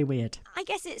very, very weird. I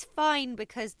guess it's fine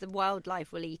because the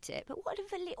wildlife will eat it. But what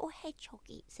if a little hedgehog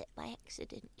eats it by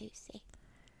accident, Lucy?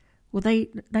 Well,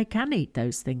 they can eat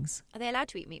those things. Are they allowed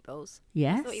to eat meatballs?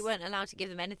 Yes. I thought you weren't allowed to give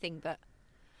them anything but...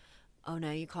 Oh,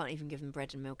 no, you can't even give them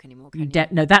bread and milk anymore, can you?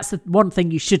 No, that's the one thing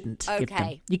you shouldn't give them.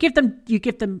 Okay. You give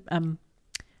them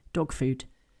dog food.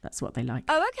 That's what they like.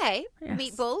 Oh, okay. Yes.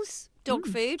 Meatballs, dog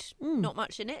food. Not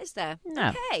much in it, is there? No.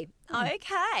 Okay.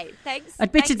 Okay. Thanks.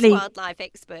 Admittedly, thanks, wildlife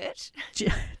expert.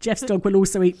 Jeff's dog will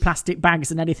also eat plastic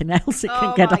bags and anything else it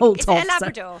can get a hold of. Is it a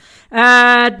Labrador?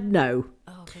 No.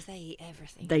 Oh, because they eat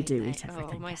everything. They don't do eat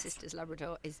everything. Oh, my yes. sister's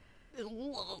Labrador is...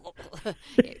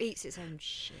 it eats its own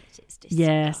shit. It's disgusting.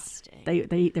 Yes. They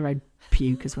eat their own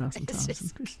puke as well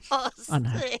sometimes. I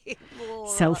know.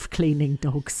 Self-cleaning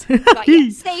dogs. But yeah,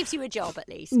 saves you a job at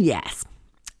least. Yes.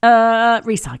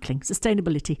 Recycling,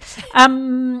 sustainability.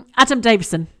 Adam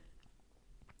Davison.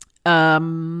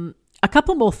 A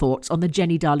couple more thoughts on the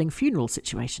Jenny Darling funeral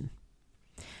situation.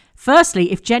 Firstly,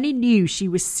 if Jenny knew she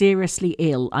was seriously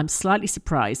ill, I'm slightly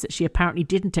surprised that she apparently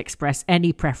didn't express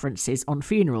any preferences on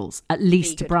funerals, at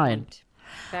least to Brian.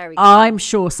 Very good. I'm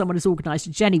sure someone as organised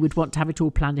as Jenny would want to have it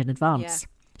all planned in advance. Yeah.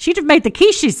 She'd have made the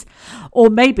quiches. Or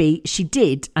maybe she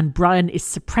did and Brian is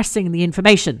suppressing the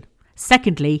information.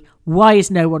 Secondly, why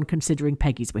is no one considering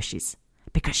Peggy's wishes?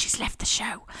 Because she's left the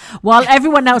show. While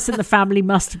everyone else in the family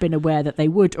must have been aware that they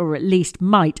would, or at least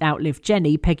might, outlive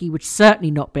Jenny, Peggy would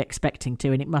certainly not be expecting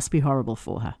to, and it must be horrible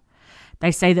for her.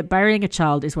 They say that burying a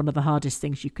child is one of the hardest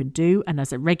things you can do, and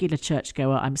as a regular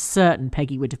churchgoer, I'm certain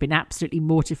Peggy would have been absolutely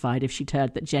mortified if she'd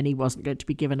heard that Jenny wasn't going to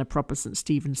be given a proper St.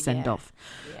 Stephen's send-off.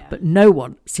 Yeah. But no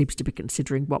one seems to be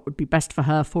considering what would be best for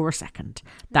her for a second.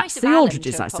 That's the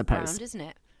Aldridges, I suppose. Round, isn't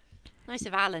it? Nice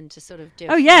of Alan to sort of do.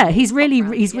 Oh yeah, he's so good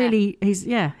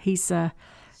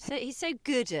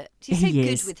at. He's so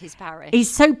good with his parish.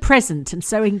 He's so present and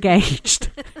so engaged.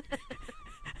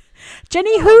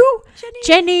 Jenny who?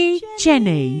 Jenny.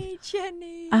 Jenny.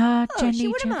 Jenny she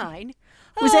wouldn't mind.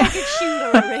 Was it? Give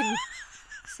Sheila a ring.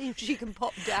 See if she can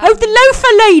pop down. Oh, the loafer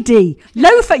lady.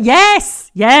 Loafer. Yes.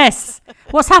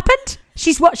 What's happened?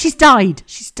 She's died.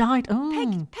 She's died.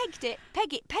 Oh. Pegged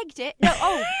it. No.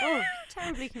 Oh.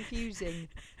 Terribly confusing.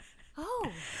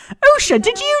 Oh. Usha,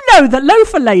 did you know that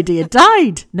loafer lady had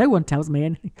died? No one tells me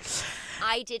anything.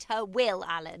 I did her will,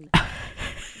 Alan.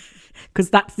 Because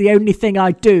that's the only thing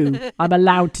I do. I'm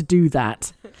allowed to do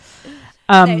that.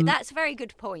 No, that's a very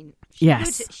good point.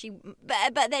 Yes.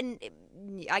 But then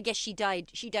I guess she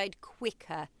died. She died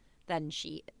quicker than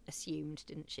she assumed,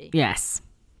 didn't she? Yes.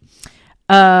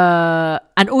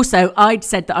 And also, I'd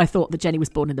said that I thought that Jenny was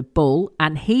born in the Bull,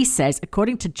 and he says,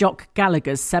 according to Jock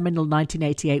Gallagher's seminal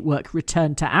 1988 work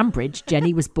Return to Ambridge,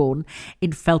 Jenny was born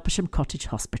in Felpersham Cottage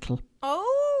Hospital.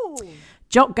 Oh!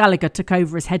 Jock Gallagher took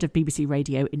over as head of BBC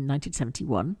Radio in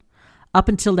 1971. Up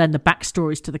until then, the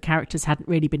backstories to the characters hadn't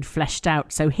really been fleshed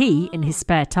out, so he, in his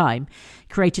spare time,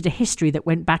 created a history that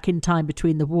went back in time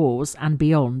between the wars and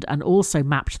beyond, and also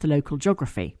mapped the local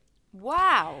geography.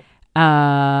 Wow!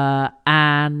 So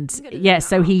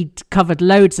he covered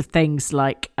loads of things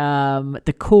like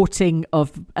the courting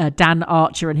of Dan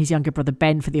Archer and his younger brother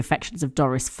Ben for the affections of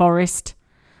Doris Forrest.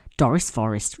 Doris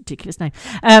Forrest, ridiculous name.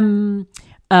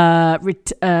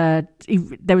 There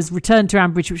was Return to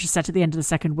Ambridge, which was set at the end of the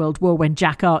Second World War when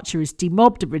Jack Archer is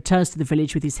demobbed and returns to the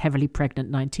village with his heavily pregnant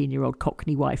 19-year-old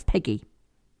Cockney wife Peggy.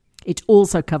 It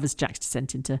also covers Jack's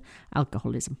descent into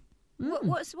alcoholism.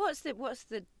 What's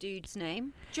the dude's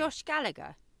name? Josh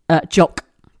Gallagher. Jock.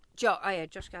 Oh yeah,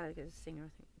 Josh Gallagher's a singer, I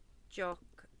think.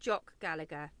 Jock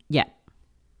Gallagher. Yeah.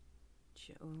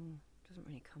 Doesn't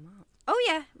really come up. Oh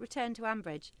yeah, Return to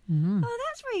Ambridge. Mm. Oh,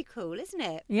 that's very cool, isn't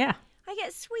it? Yeah. I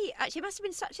get sweet. Actually, it must have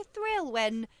been such a thrill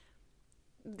when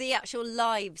the actual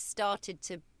lives started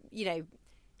to,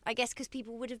 I guess because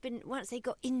people would have been, once they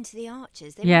got into the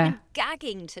Archers, they would have been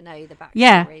gagging to know the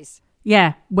backstories.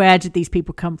 Yeah, where did these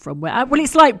people come from? Well,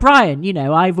 it's like Brian,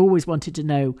 I've always wanted to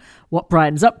know what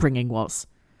Brian's upbringing was.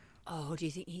 Oh, do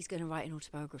you think he's going to write an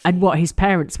autobiography? And what his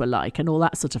parents were like and all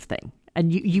that sort of thing.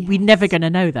 And we're never going to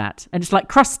know that. And it's like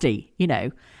Krusty,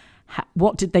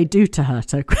 what did they do to her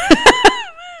to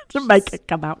make it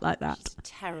come out like that? She's a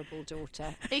terrible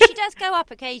daughter. Though she does go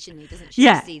up occasionally, doesn't she?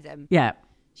 To see them. Yeah.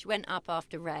 She went up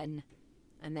after Ren.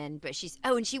 And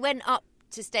she went up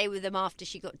to stay with them after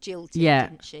she got jilted,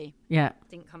 didn't she? Yeah.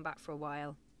 Didn't come back for a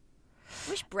while.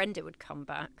 I wish Brenda would come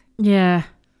back. Yeah.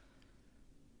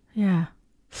 Yeah.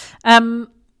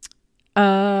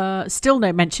 Still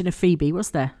no mention of Phoebe,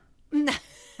 was there?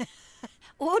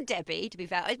 Or Debbie, to be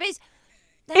fair.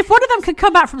 If one of them can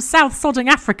come back from South Sodding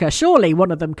Africa, surely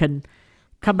one of them can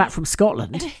come back from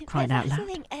Scotland. Crying out loud.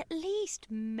 At least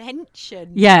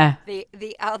mention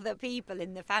the other people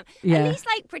in the family. Yeah. At least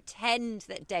pretend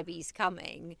that Debbie's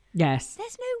coming. Yes.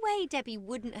 There's no way Debbie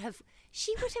wouldn't have.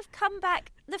 She would have come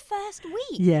back the first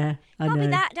week. Yeah, I know. Can't be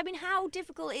that. I mean, how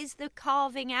difficult is the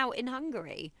carving out in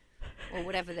Hungary, or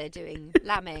whatever they're doing,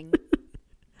 lambing?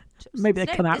 Maybe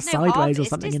they come out sideways or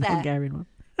something in the Hungarian one.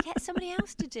 Get somebody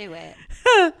else to do it.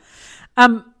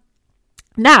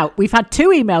 Now, we've had 2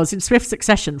 emails in swift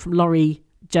succession from Laurie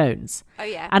Jones. Oh,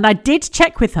 yeah. And I did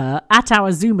check with her at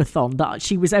our Zoomathon that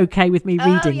she was okay with me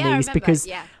reading these because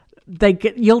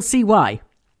you'll see why.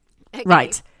 Okay.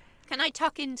 Right. Can I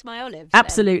tuck into my olives?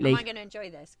 Absolutely. Am I going to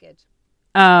enjoy this? Good.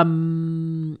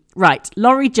 Right.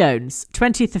 Laurie Jones,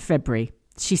 20th of February.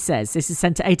 She says, this is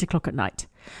sent at 8:00 at night.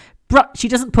 She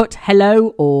doesn't put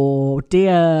hello or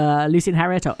dear Lucy and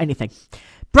Harriet or anything.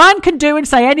 Brian can do and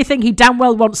say anything he damn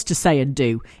well wants to say and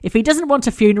do. If he doesn't want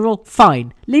a funeral,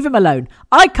 fine. Leave him alone.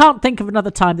 I can't think of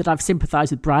another time that I've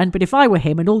sympathised with Brian, but if I were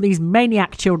him and all these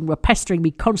maniac children were pestering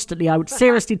me constantly, I would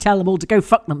seriously tell them all to go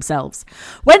fuck themselves.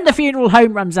 When the funeral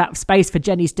home runs out of space for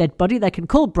Jenny's dead body, they can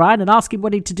call Brian and ask him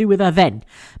what he's to do with her then.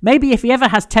 Maybe if he ever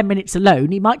has 10 minutes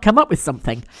alone, he might come up with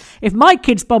something. If my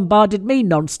kids bombarded me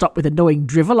non-stop with annoying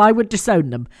drivel, I would disown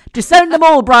them. Disown them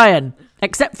all, Brian!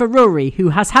 Except for Rory, who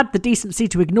has had the decency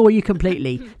to ignore you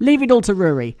completely. Leave it all to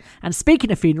Rory. And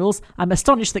speaking of funerals, I'm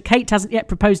astonished that Kate hasn't yet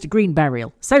proposed a green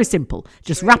burial. So simple.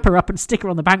 Just wrap her up and stick her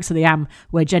on the banks of the Am,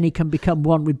 where Jenny can become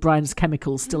one with Brian's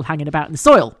chemicals still hanging about in the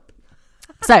soil.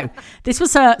 So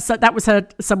that was her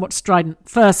somewhat strident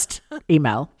first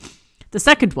email. The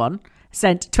second one,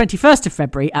 sent 21st of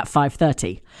February at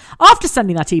 5:30. After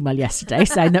sending that email yesterday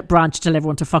saying that Brian should tell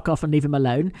everyone to fuck off and leave him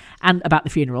alone and about the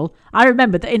funeral, I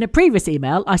remembered that in a previous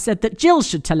email I said that Jill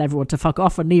should tell everyone to fuck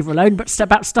off and leave her alone but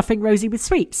about stuffing Rosie with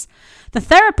sweets. The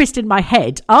therapist in my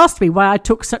head asked me why I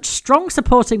took such strong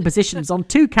supporting positions on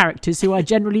 2 characters who I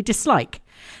generally dislike.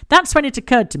 That's when it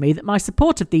occurred to me that my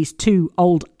support of these 2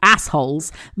 old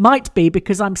assholes might be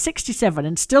because I'm 67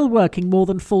 and still working more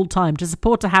than full time to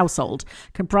support a household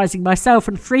comprising myself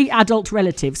and 3 adult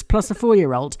relatives plus a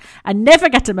 4-year-old and never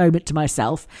get a moment to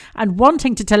myself and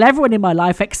wanting to tell everyone in my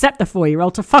life except the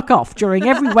 4-year-old to fuck off during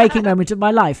every waking moment of my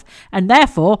life. And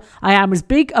therefore, I am as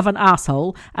big of an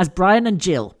asshole as Brian and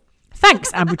Jill.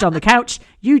 Thanks, Ambridge on the couch.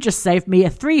 You just saved me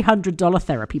a $300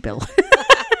 therapy bill.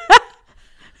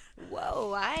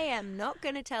 Whoa, I am not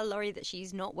going to tell Laurie that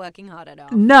she's not working hard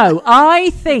enough. No,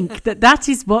 I think that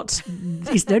is what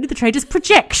is known in the trade as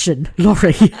projection,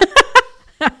 Laurie.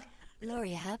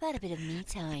 Laurie, how about a bit of me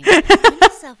time? Give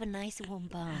yourself a nice warm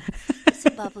bath. Put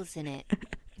some bubbles in it.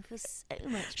 It was so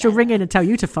much better. She'll ring in and tell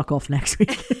you to fuck off next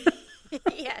week.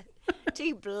 Yeah,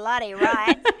 too bloody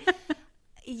right.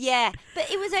 Yeah, but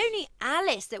it was only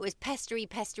Alice that was pestery.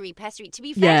 To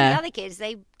be fair to the other kids,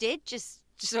 they did just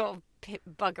sort of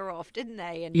bugger off, didn't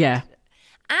they? And, yeah.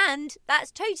 And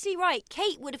that's totally right.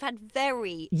 Kate would have had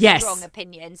very strong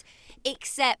opinions,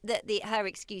 except that her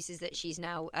excuse is that she's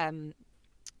now,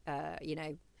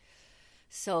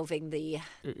 solving the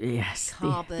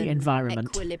carbon the environment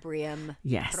equilibrium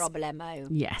problemo.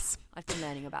 Yes. I've been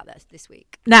learning about that this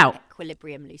week. Now,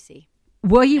 equilibrium, Lucy.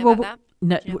 Were you that?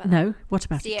 No, you know about no. That? What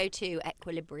about CO2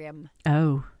 equilibrium?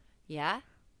 Oh. Yeah?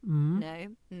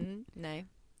 Mm. No.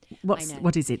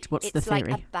 What is it? What's the theory? It's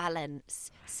like a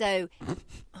balance. So,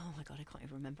 oh my God, I can't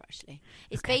even remember actually.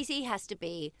 It basically has to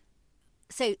be.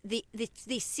 So the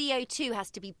CO2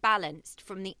 has to be balanced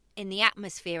in the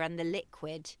atmosphere and the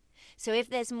liquid. So if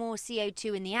there's more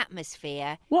CO2 in the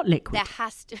atmosphere, what liquid? There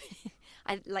has to.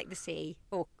 I like the sea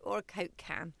or a Coke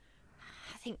can.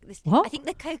 I think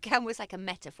the Coke can was like a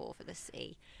metaphor for the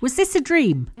sea. Was this a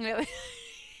dream? It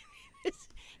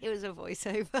was a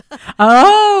voiceover.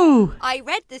 Oh! I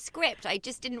read the script. I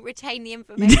just didn't retain the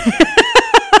information.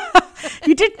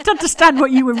 You didn't understand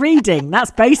what you were reading.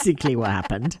 That's basically what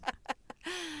happened.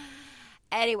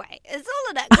 Anyway, it's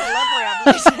all an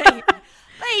equilibrium.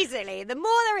 Basically, the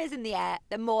more there is in the air,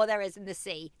 the more there is in the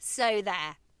sea. So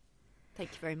there.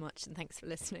 Thank you very much, and thanks for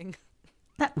listening.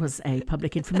 That was a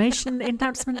public information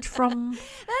announcement from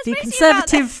That's the basically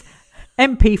Conservative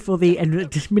MP for the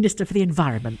Minister for the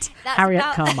Environment, That's Harriet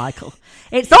about- Carmichael.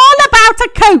 It's all about a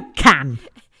Coke can.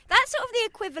 That's sort of the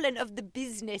equivalent of the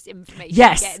business information.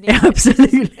 Yes, you get in the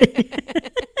absolutely.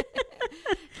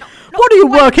 Not What are you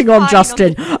quite working on, fine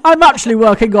Justin? the- I'm actually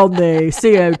working on the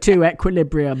CO2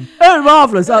 equilibrium. Oh,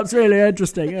 marvellous. That's really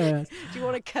interesting. Yes. Do you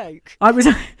want a Coke? I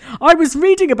was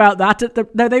reading about that at the.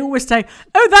 No, they always say,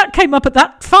 "Oh, that came up at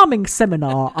that farming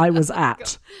seminar I was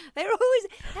at." They're always.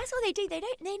 That's what they do. They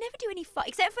never do any fun,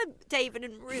 except for David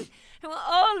and Ruth, who are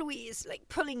always like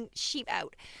pulling sheep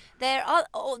out. The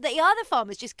other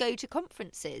farmers just go to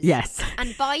conferences. Yes.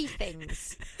 And buy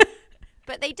things,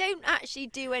 but they don't actually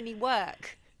do any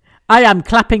work. I am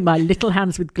clapping my little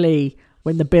hands with glee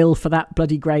when the bill for that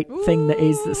bloody great thing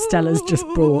that Stella's just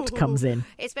brought comes in.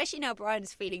 Especially now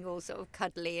Brian's feeling all sort of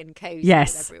cuddly and cozy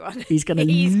Yes, with everyone. he's going to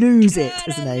lose it, gonna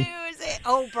isn't he? Lose it.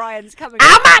 Oh, Brian's coming.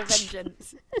 How with much?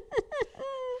 Vengeance.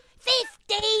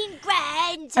 15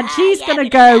 grand. And she's I going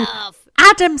to am go, enough.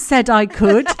 Adam said I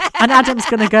could. And Adam's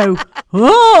going to go,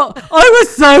 oh, I was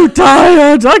so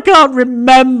tired. I can't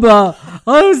remember.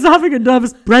 I was having a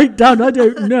nervous breakdown. I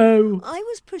don't know. I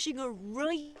was pushing a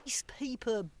rice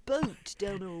paper boat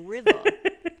down a river.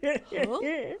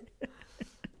 Huh?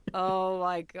 Oh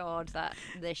my God,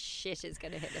 this shit is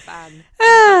going to hit the fan.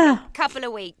 Couple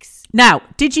of weeks. Now,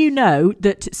 did you know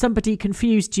that somebody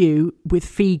confused you with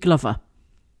Fee Glover?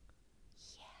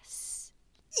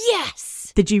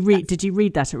 Yes. Did you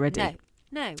read that already?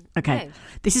 No. Okay. No.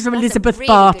 This is from That's Elizabeth a really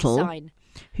Bartle, good sign.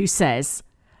 who says,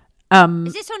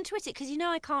 Is this on Twitter? Because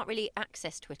I can't really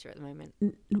access Twitter at the moment.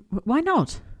 why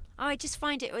not? I just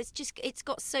find it's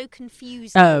got so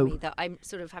confused Oh. for me that I'm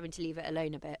sort of having to leave it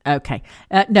alone a bit. Okay.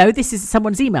 No, this is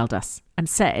someone's emailed us and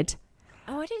said,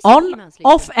 Oh, I don't see on emails. Lisa.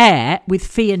 Off Air with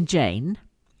Fee and Jane,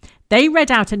 they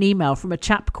read out an email from a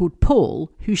chap called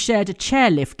Paul who shared a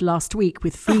chairlift last week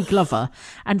with Fee Glover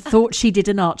and thought she did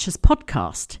an Archers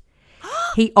podcast.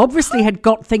 He obviously had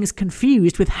got things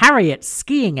confused with Harriet's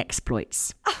skiing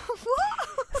exploits.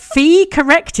 Fee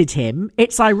corrected him.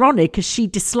 It's ironic as she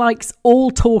dislikes all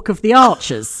talk of the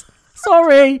Archers.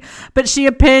 Sorry, but she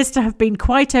appears to have been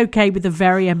quite okay with a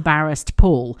very embarrassed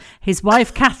Paul. His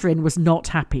wife Catherine was not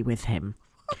happy with him.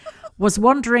 Was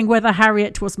wondering whether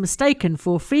Harriet was mistaken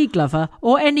for Fee Glover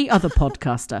or any other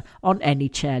podcaster on any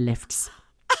chairlifts.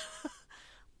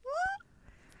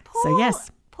 So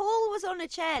yes. Paul was on a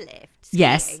chairlift.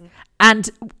 Yes, and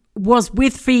was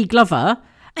with Fee Glover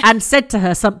and said to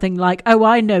her something like, oh,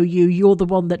 I know you. You're the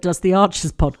one that does the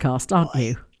Archers podcast, aren't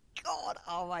you? God,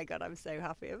 oh my God, I'm so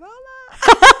happy about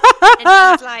that.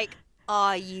 And she's like,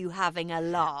 are you having a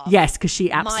laugh? Yes, because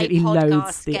she absolutely My podcast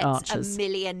loathes the gets Archers. 1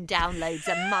 million downloads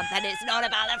a month and it's not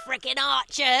about the freaking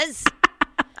Archers.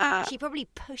 She probably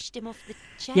pushed him off the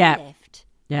chairlift. Yeah.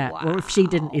 Yeah, Wow. well, if she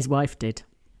didn't, his wife did.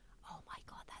 Oh my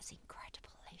God, that's incredible,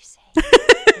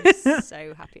 Lucy. I'm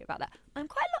so happy about that. I'm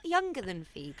quite a lot younger than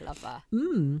Fee Glover.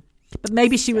 But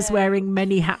maybe she was wearing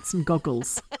many hats and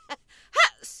goggles.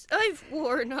 Hats I've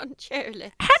worn on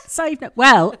chairlift. Hats I've...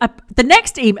 Well, the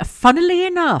next email, funnily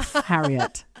enough,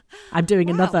 Harriet, I'm doing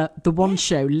another The One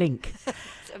Show link.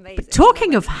 It's amazing.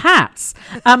 Talking of hats,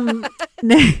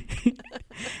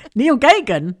 Neil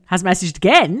Gaigan has messaged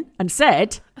again and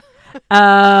said,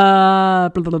 blah,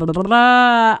 blah, blah, blah,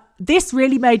 blah. This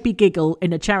really made me giggle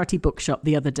in a charity bookshop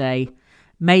the other day.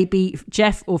 Maybe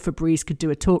Jeff or Fabrice could do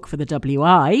a talk for the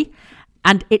WI.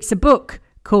 And it's a book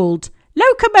called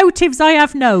Locomotives I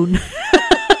Have Known.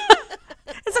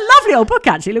 It's a lovely old book,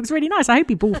 actually. It looks really nice. I hope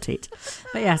he bought it.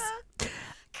 But yes.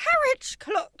 Carriage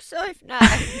clocks I've known.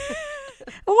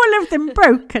 All of them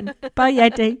broken by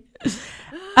Eddie.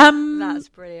 That's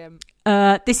brilliant.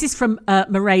 This is from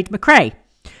Mairead McRae,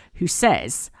 who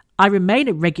says, I remain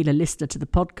a regular listener to the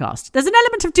podcast. There's an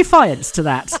element of defiance to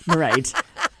that, Mairead.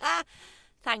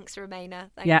 Thanks, Romana.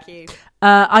 Thank you.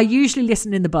 I usually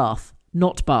listen in the bath.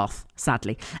 Not Bath,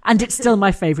 sadly. And it's still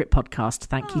my favourite podcast.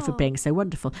 Thank you for being so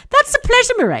wonderful. That's a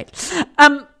pleasure,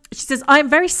 Mairead. She says, I am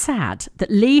very sad that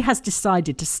Lee has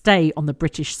decided to stay on the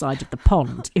British side of the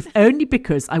pond, if only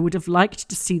because I would have liked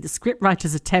to see the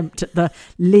scriptwriter's attempt at the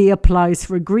Lee applies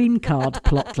for a green card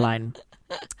plotline.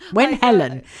 When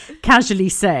Helen casually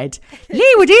said,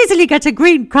 Lee would easily get a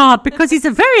green card because he's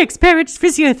a very experienced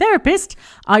physiotherapist,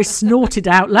 I snorted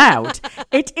out loud.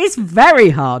 It is very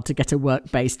hard to get a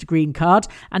work-based green card,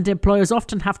 and employers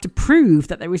often have to prove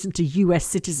that there isn't a US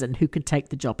citizen who can take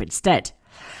the job instead.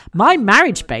 My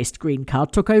marriage-based green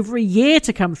card took over a year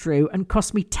to come through and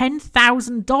cost me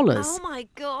 $10,000. Oh my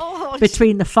God.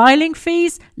 Between the filing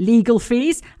fees, legal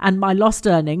fees, and my lost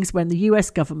earnings when the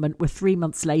US government were 3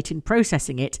 months late in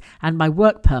processing it and my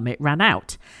work permit ran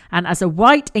out. And as a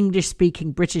white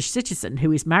English-speaking British citizen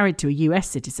who is married to a US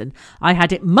citizen, I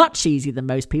had it much easier than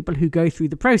most people who go through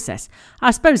the process.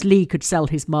 I suppose Lee could sell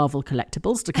his Marvel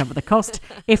collectibles to cover the cost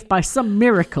if by some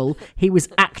miracle he was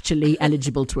actually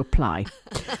eligible to apply.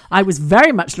 I was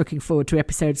very much looking forward to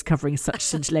episodes covering such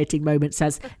scintillating moments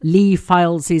as Lee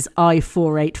files his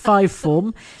I-485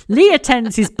 form, Lee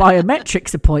attends his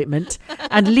biometrics appointment,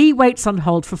 and Lee waits on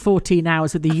hold for 14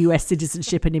 hours with the US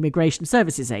Citizenship and Immigration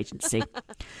Services Agency.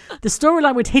 The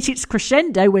storyline would hit its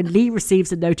crescendo when Lee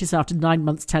receives a notice after 9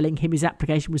 months telling him his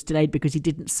application was delayed because he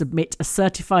didn't submit a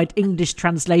certified English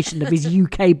translation of his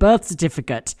UK birth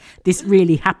certificate. This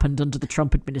really happened under the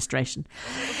Trump administration.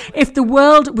 If the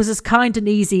world was as kind and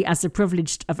easy as the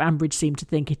privileged of Ambridge seem to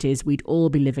think it is, we'd all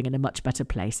be living in a much better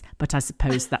place. But I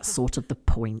suppose that's sort of the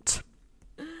point.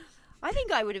 I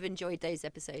think I would have enjoyed those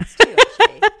episodes too,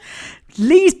 actually.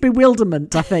 Lee's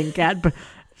bewilderment, I think. Helen,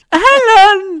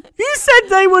 you said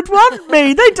they would want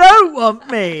me. They don't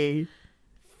want me.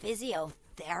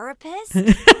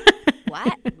 Physiotherapist?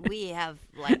 What? We have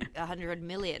like 100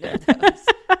 million of those.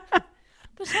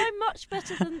 But I'm much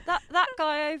better than that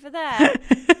guy over there.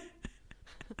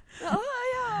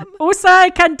 I am. Also,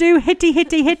 I can do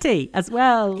hitty as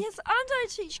well. Yes, and I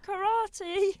teach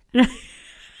karate.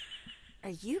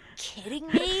 Are you kidding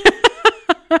me?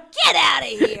 Get out of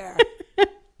here.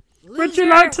 Loser. Would you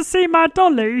like to see my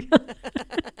dolly?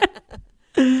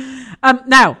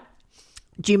 Now,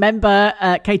 do you remember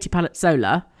Katie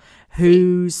Palazzola,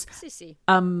 whose Sissy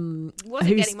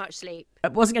wasn't getting much sleep?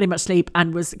 Wasn't getting much sleep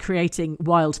and was creating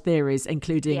wild theories,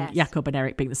 including Jacob and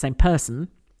Eric being the same person.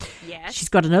 Yes. She's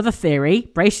got another theory.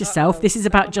 Brace yourself. This is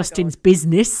about Justin's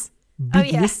business. Oh,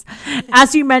 yeah.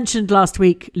 As you mentioned last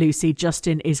week, Lucy,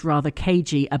 Justin is rather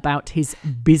cagey about his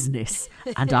business.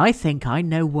 And I think I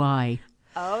know why.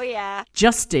 Oh, yeah.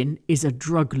 Justin is a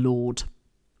drug lord.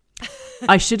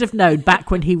 I should have known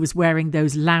back when he was wearing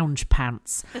those lounge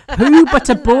pants. Who but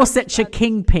a Borsetshire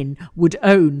kingpin would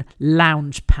own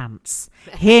lounge pants?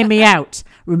 Hear me out.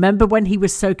 Remember when he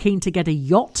was so keen to get a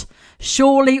yacht?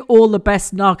 Surely all the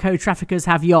best narco traffickers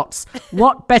have yachts.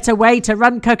 What better way to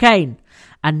run cocaine?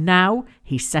 And now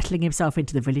he's settling himself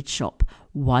into the village shop.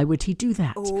 Why would he do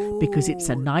that? Ooh. Because it's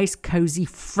a nice, cosy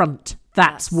front.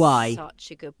 That's why.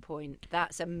 Such a good point.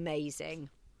 That's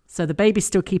amazing. So the baby's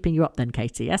still keeping you up then,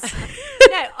 Katie, yes?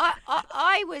 No,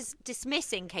 I was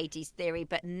dismissing Katie's theory,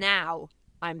 but now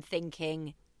I'm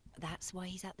thinking that's why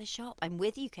he's at the shop. I'm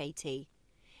with you, Katie.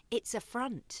 It's a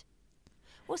front.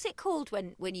 What's it called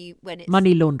when it's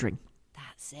money laundering?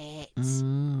 That's it.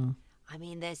 I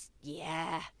mean, there's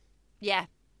yeah.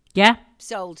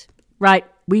 Sold. Right,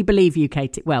 we believe you,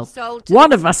 Katie. Well, sold to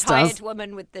one of us does. Tired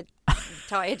woman with the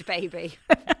tired baby.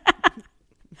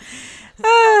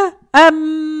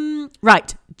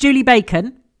 Right, Julie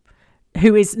Bacon,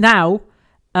 who is now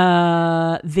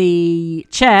the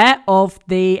chair of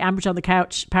the Ambridge on the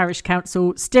Couch Parish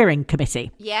Council Steering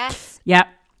Committee. Yes. Yeah.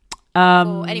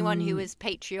 For anyone who is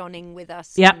Patreoning with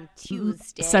us on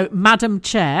Tuesday. So, Madam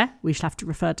Chair, we shall have to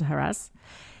refer to her as.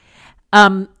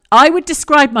 I would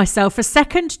describe myself as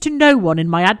second to no one in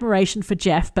my admiration for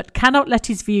Jeff, but cannot let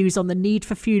his views on the need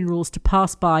for funerals to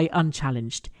pass by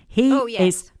unchallenged. He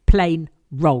is plain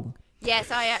wrong.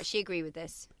 Yes, I actually agree with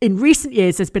this. In recent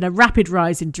years, there's been a rapid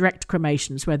rise in direct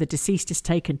cremations where the deceased is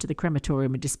taken to the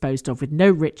crematorium and disposed of with no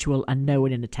ritual and no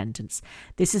one in attendance.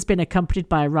 This has been accompanied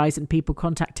by a rise in people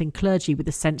contacting clergy with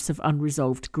a sense of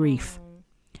unresolved grief.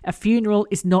 A funeral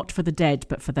is not for the dead,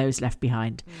 but for those left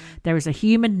behind. There is a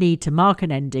human need to mark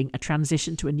an ending, a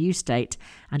transition to a new state,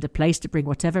 and a place to bring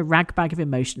whatever ragbag of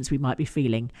emotions we might be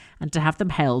feeling, and to have them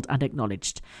held and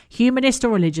acknowledged. Humanist or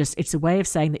religious, it's a way of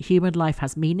saying that human life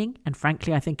has meaning, and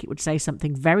frankly, I think it would say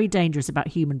something very dangerous about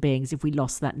human beings if we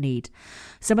lost that need.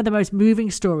 Some of the most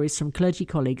moving stories from clergy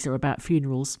colleagues are about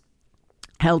funerals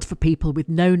held for people with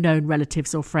no known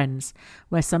relatives or friends,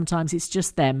 where sometimes it's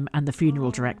just them and the funeral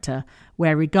director,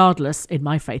 where regardless, in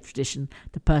my faith tradition,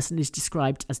 the person is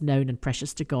described as known and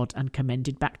precious to God and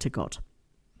commended back to God.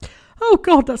 Oh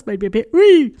God, that's made me a bit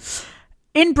wee.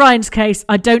 In Brian's case,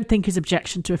 I don't think his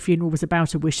objection to a funeral was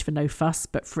about a wish for no fuss,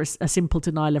 but for a simple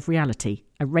denial of reality,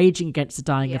 a raging against the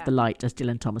dying of the light, as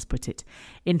Dylan Thomas put it.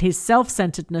 In his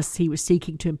self-centeredness, he was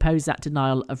seeking to impose that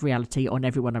denial of reality on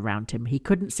everyone around him. He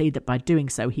couldn't see that by doing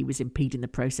so, he was impeding the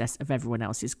process of everyone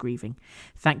else's grieving.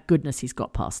 Thank goodness he's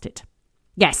got past it.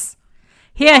 Yes.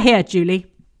 Here, Julie.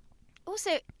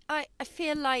 Also, I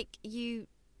feel like the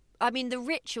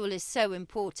ritual is so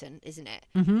important, isn't it?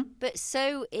 Mm-hmm. But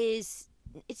so is...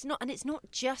 It's not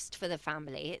just for the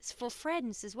family, it's for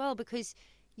friends as well, because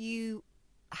you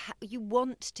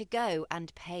want to go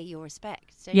and pay your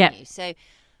respects, don't you? So,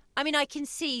 I mean, I can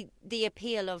see the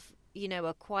appeal of,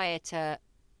 a quieter,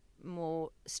 more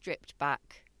stripped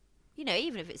back,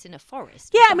 even if it's in a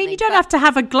forest. Yeah, I mean, you don't have to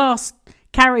have a glass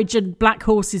carriage and black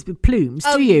horses with plumes,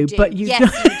 do you? Do. But you yes, you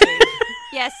do.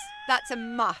 Yes, that's a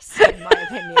must, in my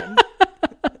opinion.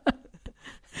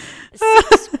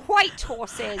 6 white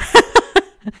horses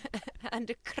and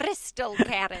a crystal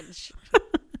carriage.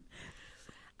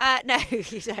 No,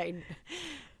 you don't.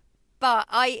 But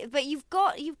you've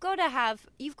got to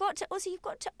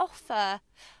offer.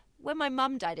 When my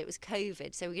mum died, it was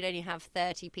COVID, so we could only have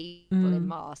 30 people in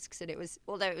masks, and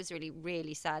although it was really,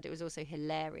 really sad, it was also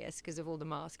hilarious because of all the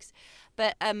masks.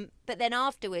 But then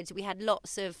afterwards, we had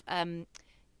lots of tiny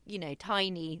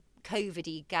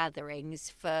COVID-y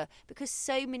gatherings because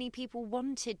so many people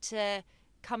wanted to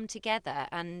come together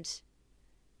and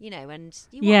you want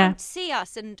to see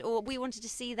us or we wanted to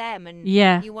see them and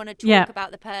you want to talk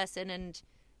about the person and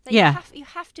you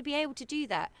have to be able to do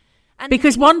that. And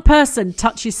because one person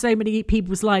touches so many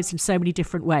people's lives in so many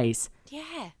different ways.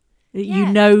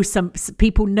 Some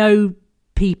people know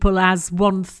people as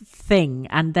one thing,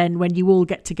 and then when you all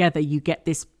get together, you get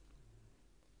this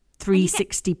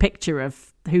 360 picture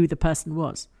of who the person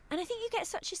was. And I think you get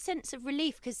such a sense of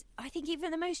relief because I think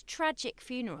even the most tragic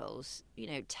funerals,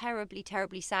 terribly,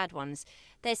 terribly sad ones,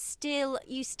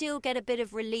 you still get a bit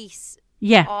of release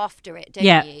after it,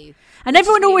 don't you? And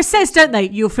everyone always says, don't they,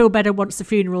 you'll feel better once the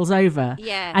funeral's over.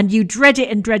 Yeah. And you dread it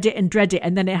and dread it and dread it,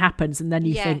 and then it happens, and then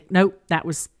you think, nope, that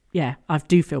was, I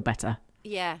do feel better.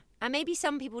 Yeah. And maybe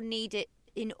some people need it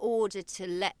in order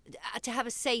to have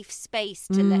a safe space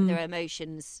to let their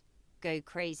emotions go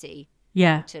crazy.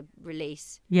 Yeah. To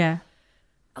release. Yeah.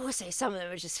 Also, some of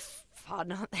them are just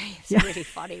fun, aren't they? It's really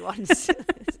funny ones.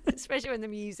 Especially when the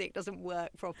music doesn't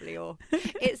work properly, or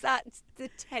it's that the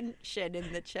tension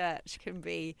in the church can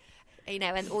be,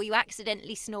 or you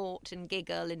accidentally snort and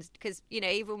giggle, and because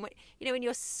even when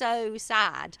you're so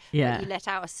sad, you let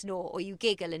out a snort or you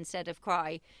giggle instead of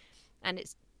cry, and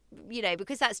it's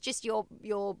because that's just your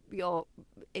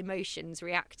emotions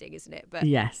reacting, isn't it? But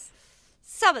yes.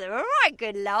 Some of them are right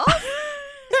good laugh.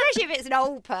 Especially if it's an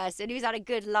old person who's had a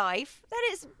good life, then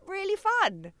it's really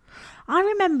fun. I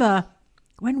remember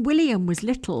when William was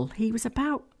little, he was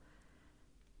about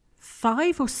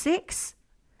 5 or 6.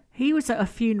 He was at a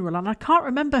funeral, and I can't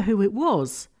remember who it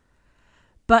was,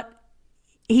 but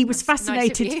he was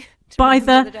fascinated by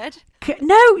the dead.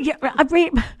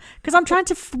 Because I'm trying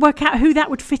to work out who that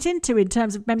would fit into in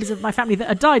terms of members of my family that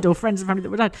had died or friends of family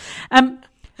that were died.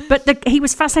 But he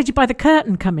was fascinated by the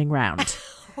curtain coming round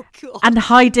and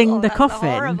hiding the coffin.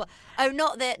 Horrible. Oh,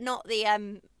 not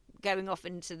the going off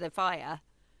into the fire.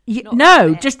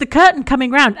 Just the curtain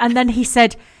coming round, and then he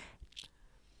said,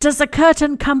 "Does the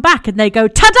curtain come back?" And they go,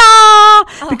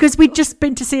 "Ta-da!" Because we'd just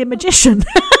been to see a magician.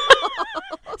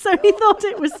 So he thought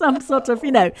it was some sort of,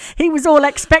 he was all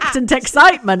expectant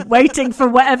excitement, waiting for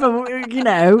whatever,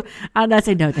 And I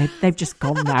said, "No, they've just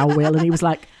gone now, Will." And he was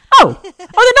like, Oh, they're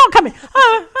not coming.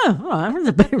 Oh, right. There's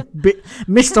a bit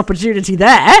missed opportunity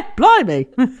there. Blimey.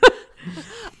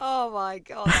 Oh my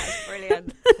God, that's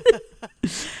brilliant.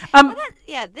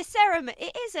 The ceremony.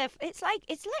 It's like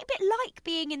a bit like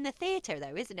being in the theatre,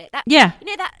 though, isn't it? That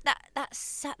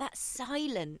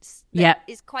silence.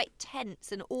 Is quite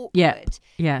tense and awkward.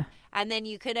 Yeah. And then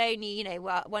you can only,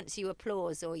 once you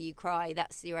applause or you cry,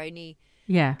 that's your only.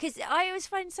 Yeah. Because I always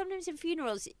find sometimes in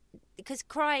funerals, because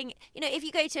crying, if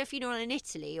you go to a funeral in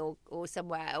Italy or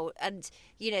somewhere, and,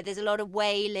 there's a lot of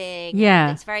wailing. Yeah.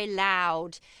 And it's very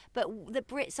loud. But the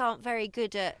Brits aren't very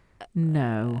good at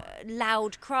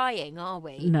loud crying, are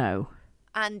we? No.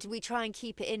 And we try and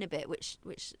keep it in a bit, which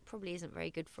probably isn't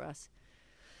very good for us.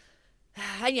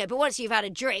 And, but once you've had a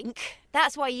drink,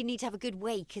 that's why you need to have a good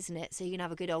wake, isn't it? So you can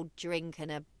have a good old drink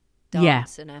and a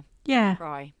dance and a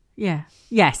cry. Yeah.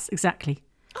 Yes, exactly.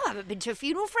 Oh, I haven't been to a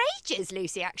funeral for ages,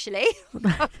 Lucy, actually.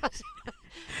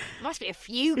 Must be a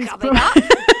few coming up.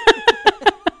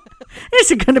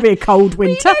 It's going to be a cold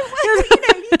winter.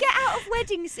 You get out of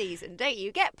wedding season, don't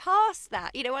you? Get past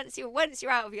that. You know, once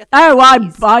you're out of your 30s. Oh,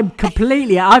 I'm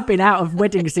completely. I've been out of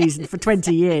wedding season for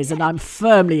 20 years, and I'm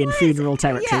firmly in funeral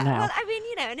territory now. Well, I mean,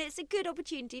 you know, and it's a good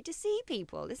opportunity to see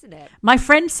people, isn't it? My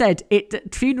friend said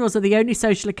funerals are the only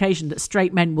social occasion that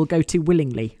straight men will go to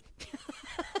willingly.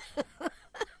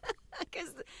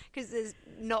 Because there's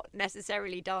not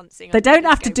necessarily dancing. They don't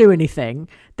have to do anything.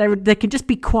 They can just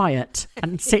be quiet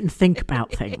and sit and think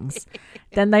about things.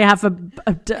 Then they have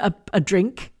a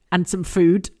drink and some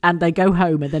food, and they go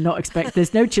home, and they're not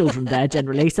there's no children there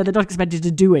generally, so they're not expected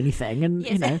to do anything, and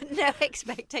yes, no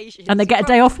expectations. And they get a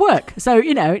day off work, so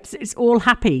you know it's all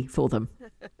happy for them.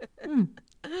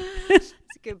 That's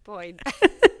a good point.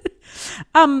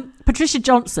 Patricia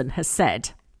Johnson has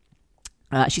said.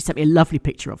 She sent me a lovely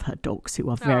picture of her dogs, who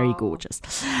are very gorgeous.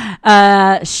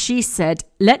 She said,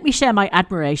 "Let me share my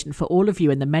admiration for all of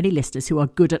you and the many listeners who are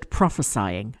good at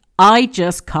prophesying. I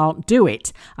just can't do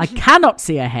it. I cannot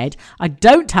see ahead. I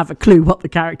don't have a clue what the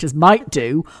characters might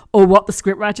do or what the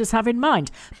scriptwriters have in mind.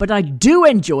 But I do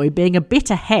enjoy being a bit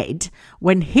ahead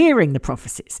when hearing the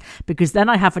prophecies, because then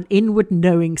I have an inward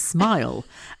knowing smile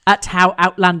at how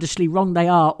outlandishly wrong they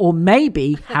are, or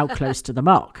maybe how close to the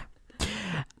mark."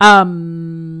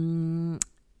 And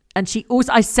she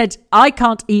also, I said, I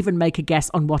can't even make a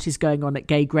guess on what is going on at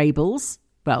Gay Grable's.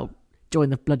 Well, join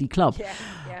the bloody club. Yeah.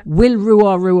 Will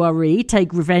Ruari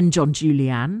take revenge on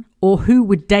Julianne? Or who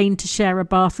would deign to share a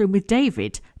bathroom with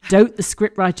David? Don't the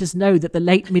scriptwriters know that the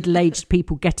late middle-aged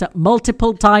people get up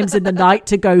multiple times in the night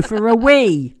to go for a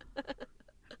wee?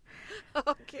 Oh,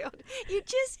 God. You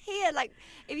just hear, like,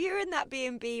 if you're in that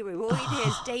B&B room, all you hear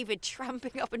is David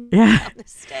tramping up and down the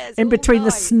stairs. In between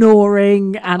the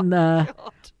snoring and the...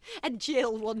 God. And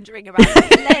Jill wandering around.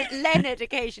 Leonard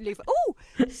occasionally. Oh,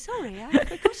 sorry, I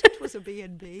forgot it was a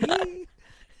B&B.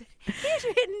 It's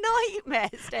a nightmare.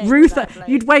 Ruth,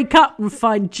 you'd wake up and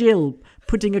find Jill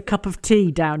putting a cup of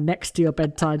tea down next to your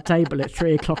bedtime table at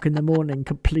 3 o'clock in the morning,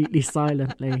 completely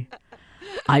silently.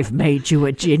 I've made you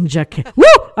a ginger cake. Woo!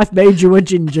 I've made you a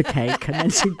ginger cake. And then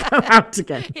she'd go out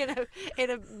again. In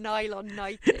a nylon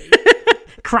nightie.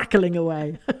 Crackling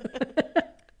away.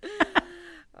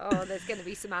 Oh, there's going to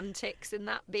be some antics in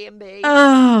that B&B.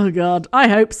 Oh, God. I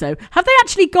hope so. Have they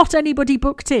actually got anybody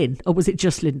booked in? Or was it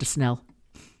just Linda Snell?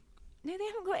 No, they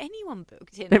haven't got anyone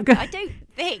booked in. I don't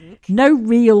think. No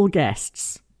real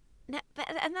guests. No,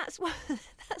 and that's why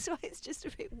it's just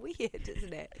a bit weird,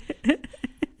 isn't it?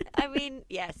 I mean,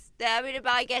 yes. I mean,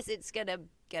 but I guess it's gonna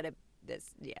this.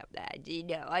 Yeah,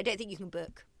 no, I don't think you can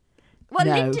book. Well,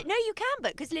 no. Linda, no, you can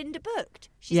book because Linda booked.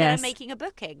 She said I'm making a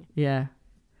booking. Yeah.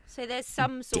 So there's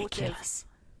some sort of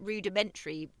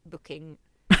rudimentary booking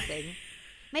thing.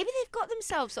 Maybe they've got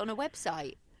themselves on a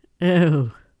website.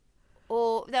 Oh.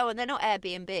 Or no, they're not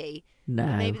Airbnb. No.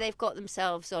 Maybe they've got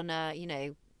themselves on a,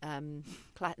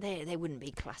 they wouldn't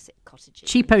be classic cottages.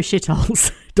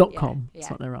 Cheaposhitholes.com. That's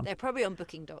what they're on. They're probably on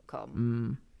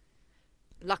booking.com.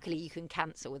 Luckily, you can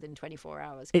cancel within 24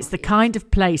 hours. It's the kind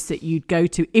of place that you'd go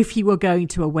to if you were going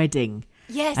to a wedding.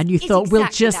 Yes, and you thought we'll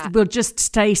just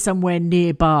stay somewhere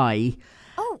nearby.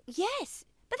 Oh yes,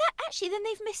 but then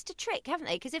they've missed a trick, haven't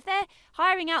they? Because if they're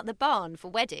hiring out the barn for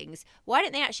weddings, why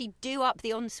don't they actually do up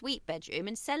the ensuite bedroom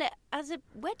and sell it as a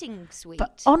wedding suite?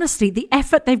 But honestly, the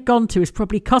effort they've gone to has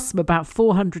probably cost them about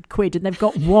 400 quid, and they've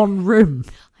got one room.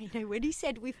 I know. When he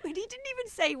said he didn't even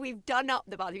say we've done up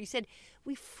the bathroom. He said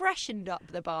we freshened up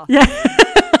the bathroom.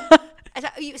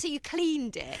 Yeah. So you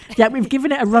cleaned it? Yeah, we've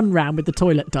given it a run round with the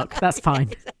toilet duck. That's fine.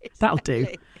 Exactly. That'll do.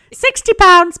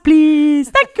 £60, please.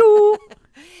 Thank you.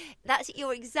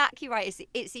 You're exactly right.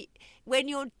 It's when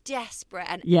you're desperate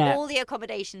and all the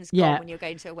accommodations gone when you're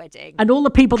going to a wedding. And all the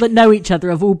people that know each other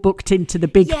have all booked into the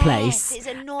big place. It's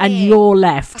annoying. And you're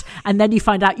left. And then you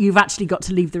find out you've actually got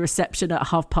to leave the reception at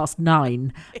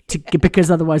 9:30 because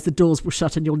otherwise the doors will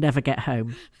shut and you'll never get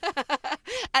home.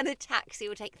 And a taxi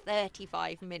will take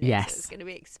 35 minutes. Yes. So it's going to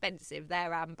be expensive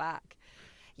there and back.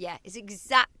 Yeah, it's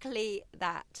exactly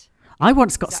that. I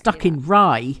once got stuck in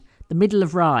Rye, the middle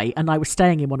of Rye, and I was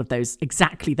staying in one of those,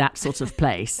 exactly that sort of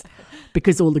place,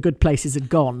 because all the good places had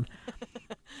gone.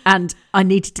 And I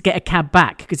needed to get a cab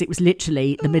back because it was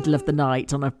literally the middle of the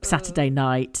night on a Saturday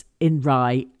night in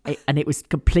Rye, and it was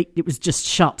just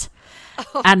shut.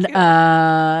 Oh, and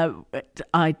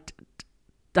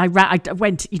I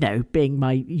went, being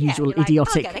my usual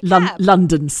idiotic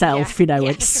London self,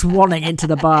 went swanning into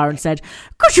the bar and said,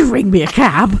 "Could you ring me a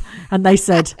cab?" And they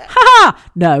said, "Ha,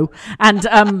 no," and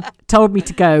told me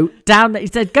to go down. He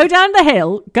said, "Go down the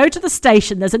hill, go to the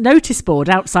station. There's a notice board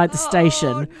outside the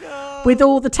station with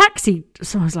all the taxi."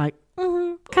 So I was like,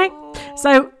 "Okay."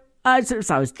 So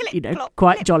So I was, Clip-clop,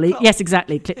 quite jolly. clip-clop. Yes,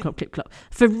 exactly. Clip clop, clip clop.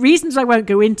 For reasons I won't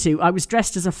go into, I was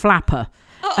dressed as a flapper.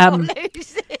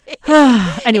 Lucy.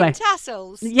 Anyway, In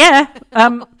tassels. yeah,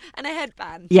 And a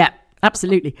headband. yeah,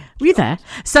 absolutely. Were you there?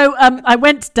 So I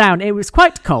went down. It was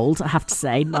quite cold, I have to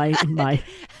say.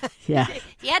 Yeah,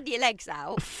 You had your legs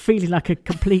out. feeling like a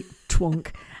complete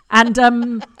twonk. And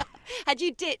Had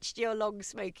you ditched your long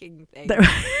smoking thing?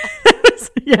 yes,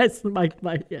 yes.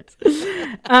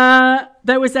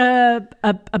 There was a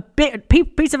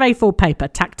piece of A4 paper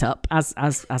tacked up as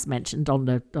mentioned on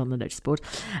the notice board,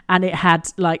 and it had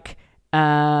like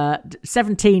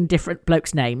 17 different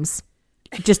blokes' names,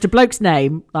 just a bloke's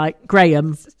name like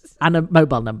Graham and a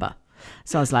mobile number.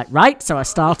 So I was like, right. So I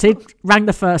started, rang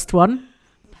the first one,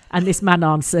 and this man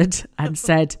answered and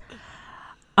said,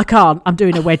 "I can't. I'm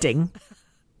doing a wedding."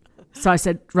 So I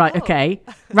said, right, okay.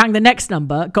 Rang the next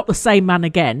number, got the same man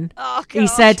again. Oh, He God.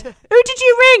 said, "Who did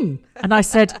you ring?" And I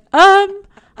said,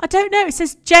 I don't know. It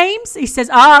says James. He says,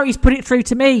 he's put it through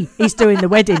to me. He's doing the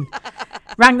wedding.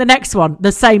 Rang the next one,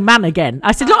 the same man again.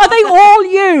 I said, look, are they all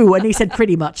you? And he said,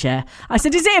 pretty much, yeah. I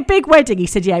said, is it a big wedding? He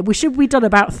said, yeah, we should be done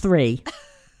about 3.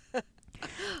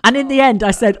 And in the end,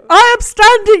 I said, I am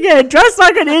standing here dressed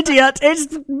like an idiot.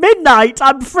 It's midnight.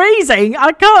 I'm freezing.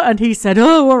 I can't. And he said,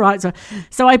 oh, all right.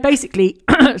 So I basically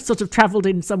sort of travelled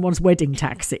in someone's wedding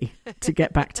taxi to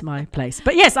get back to my place.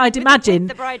 But yes, I'd imagine...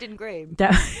 The bride and groom.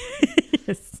 that-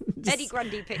 yes, just Eddie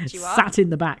Grundy picked you up. sat in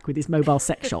the back with his mobile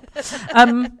sex shop.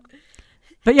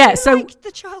 But yeah, so... Like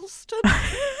the Charleston.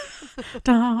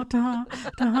 Da, da,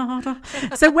 da, da.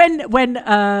 So when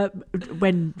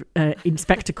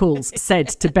Inspector Calls said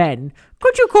to Ben,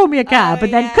 could you call me a cab?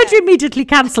 And then could you immediately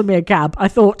cancel me a cab? I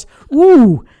thought,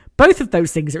 ooh, both of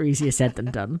those things are easier said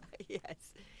than done. Yes.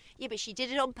 Yeah, but she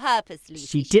did it on purpose, Lucy.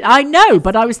 She did. I know,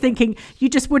 but I was thinking you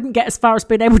just wouldn't get as far as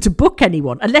being able to book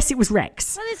anyone unless it was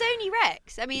Rex. Well, there's only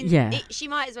Rex. I mean, Yeah. she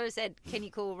might as well have said, can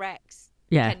you call Rex?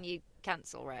 Yeah. Can you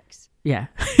cancel Rex? Yeah.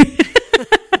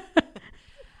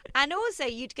 And also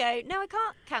you'd go, no, I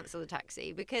can't cancel the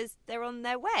taxi because they're on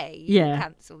their way. Yeah.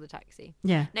 Cancel the taxi.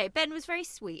 Yeah. No, Ben was very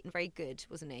sweet and very good,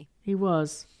 wasn't he? He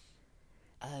was.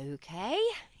 Okay.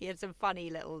 He had some funny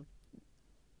little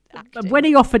acting. When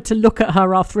he offered to look at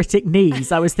her arthritic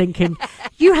knees, I was thinking,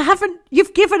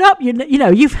 you've given up.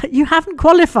 You haven't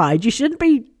qualified. You shouldn't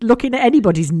be looking at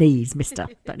anybody's knees, mister.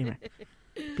 But anyway,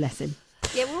 bless him.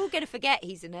 Yeah, we're all going to forget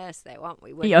he's a nurse, though, aren't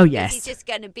we? Oh, Because yes. He's just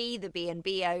going to be the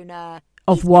B&B owner.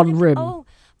 Of He's one gonna- room. Oh,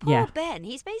 poor Yeah. Ben.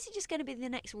 He's basically just going to be the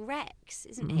next Rex,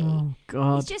 isn't he? Oh,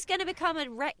 God. He's just going to become a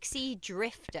Rexy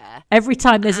drifter. Every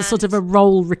time there's a sort of a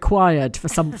role required for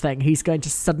something, he's going to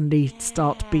suddenly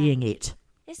start being it.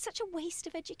 It's such a waste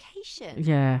of education.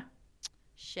 Yeah.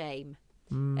 Shame.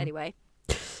 Mm. Anyway,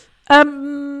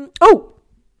 Oh,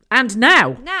 and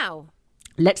now now,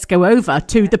 let's go over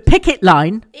to the picket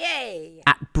line yay!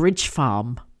 at Bridge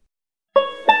Farm.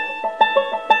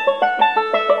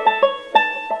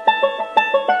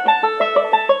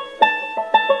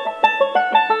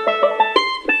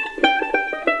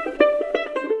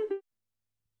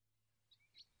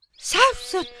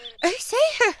 Samson, is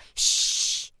here?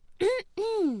 Shh.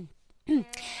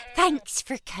 Thanks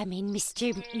for coming,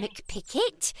 Mr.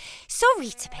 McPickett. Sorry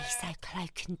to be so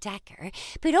cloak and dagger,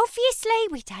 but obviously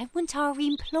we don't want our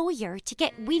employer to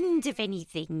get wind of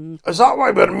anything. Is that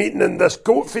why we're meeting in this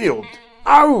goat field?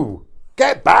 Ow!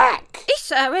 Get back!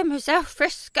 It's our Emma's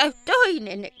alfresco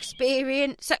dining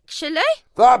experience, actually.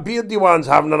 That beardy one's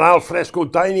having an alfresco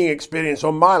dining experience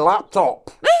on my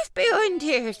laptop. Move behind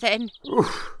here, then.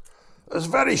 There's a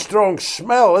very strong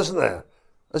smell, isn't there?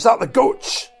 Is that the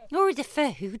goats? Or the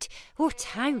food, or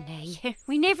Tony.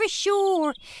 We're never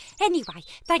sure. Anyway,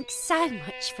 thanks so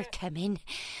much for coming.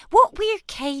 What we're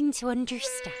keen to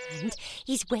understand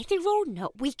is whether or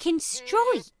not we can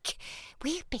strike.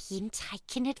 We're being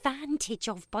taken advantage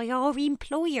of by our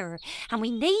employer, and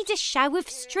we need a show of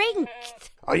strength.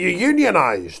 Are you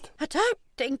unionised? I don't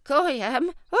think I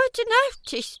am. I'd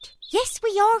noticed. Yes,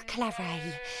 we are,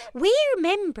 Clary. We're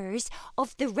members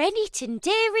of the Renniton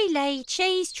Dairy Lay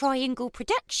Cheese Triangle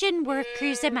Production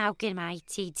Workers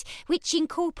Amalgamated, which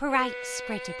incorporates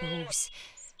spreadables.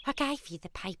 I gave you the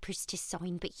papers to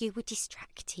sign, but you were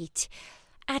distracted.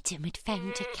 Adam had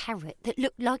found a carrot that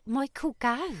looked like Michael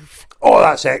Gove. Oh,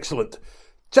 that's excellent.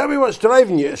 Tell me what's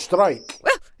driving you to strike.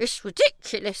 Well, it's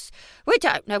ridiculous. We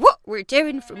don't know what we're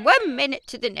doing from 1 minute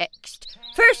to the next.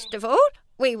 First of all,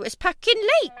 we was packing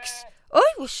leeks. I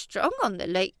was strong on the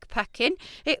leek packing.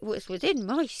 It was within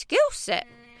my skill set.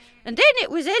 And then it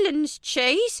was Ellen's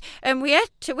cheese, and we had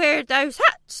to wear those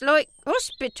hats like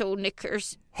hospital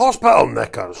knickers. Hospital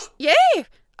knickers? Yeah,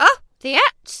 oh, the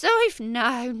hats I've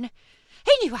known.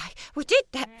 Anyway, we did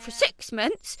that for 6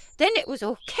 months. Then it was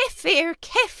all kefir.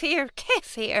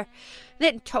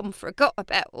 Then Tom forgot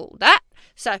about all that.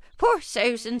 So poor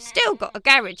Susan's still got a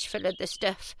garage full of the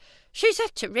stuff. She's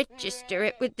had to register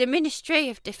it with the Ministry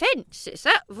of Defence. It's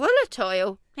that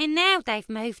volatile. And now they've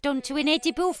moved on to an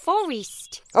edible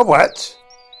forest. A what?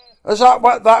 Is that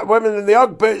what that woman in the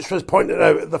Ugg boots was pointing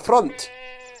out at the front?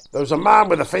 There was a man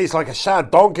with a face like a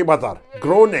sad donkey with her,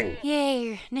 groaning.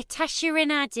 Yeah, Natasha and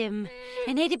Adam.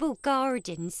 An edible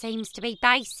garden seems to be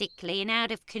basically an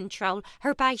out-of-control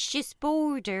herbaceous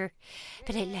border.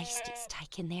 But at least it's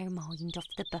taken their mind off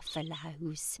the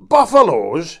buffaloes.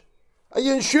 Buffaloes? Are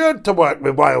you insured to work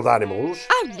with wild animals?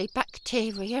 Only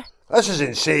bacteria. This is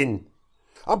insane.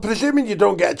 I'm presuming you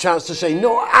don't get a chance to say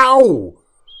no. Ow!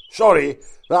 Sorry,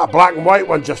 that black and white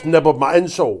one just nibbled my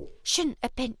insole. Shouldn't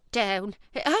have bent down.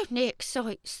 It only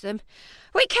excites them.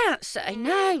 We can't say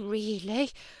no,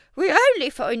 really. We only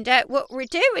find out what we're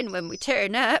doing when we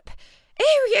turn up.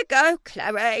 Here you go,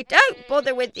 Chloe. Don't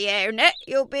bother with the hairnet.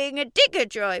 You're being a digger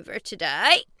driver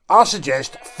today. I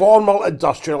suggest formal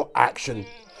industrial action.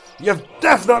 You've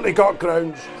definitely got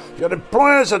grounds. Your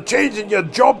employers are changing your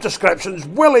job descriptions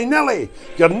willy-nilly.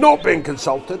 You're not being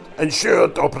consulted,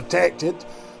 insured or protected.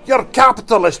 You're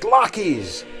capitalist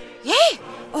lackeys. Yeah,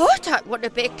 I don't want to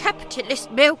be a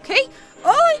capitalist, Milky.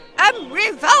 I am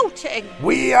revolting.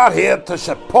 We are here to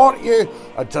support you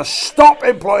and to stop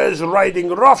employers riding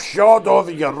roughshod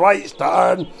over your rights to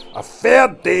earn a fair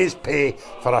day's pay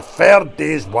for a fair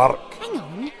day's work. Hang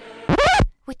on.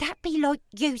 Would that be like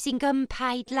using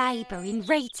unpaid labour in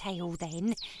retail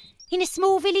then? In a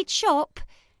small village shop?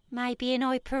 Maybe an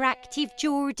hyperactive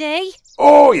Geordie?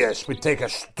 Oh yes, we take a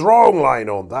strong line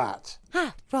on that.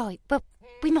 Ah, right, but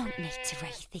we might need to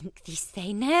rethink this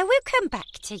then. We'll come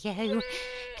back to you.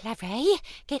 Clary,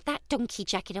 get that donkey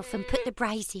jacket off and put the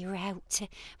brazier out.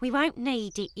 We won't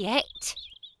need it yet.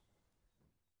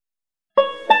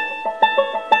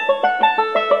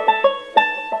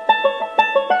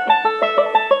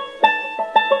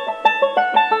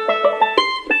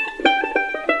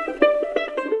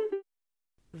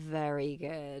 Very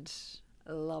good.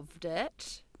 Loved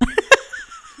it.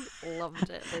 Loved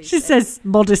it. Lucy. She says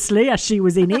modestly as she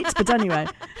was in it, but anyway.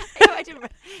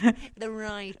 The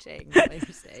writing,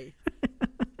 Lucy.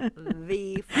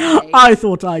 The phrase. I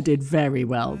thought I did very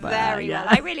well there. Very yeah.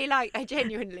 well. I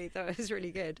genuinely thought it was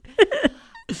really good.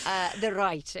 The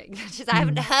writing. I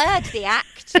haven't heard the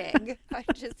acting. I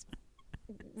just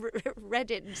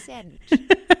read it and sent.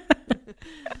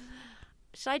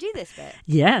 Should I do this bit?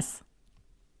 Yes.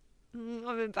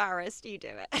 I'm embarrassed. You do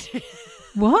it.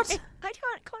 What? I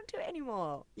can't do it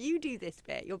anymore. You do this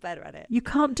bit. You're better at it. You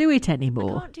can't do it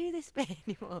anymore. I can't do this bit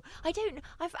anymore. I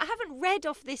haven't read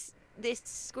off this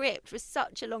script for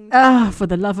such a long time. Oh, for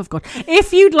the love of God.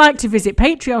 If you'd like to visit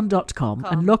patreon.com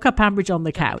and look up Ambridge on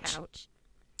the Couch.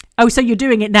 Oh, so you're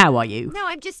doing it now, are you? No,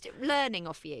 I'm just learning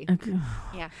off you. Okay.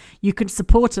 Yeah. You can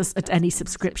support us at any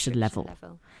subscription level.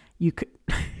 You could...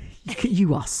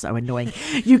 You are so annoying.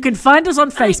 You can find us on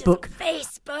Facebook.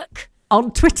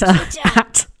 On Twitter.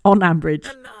 At OnAmbridge.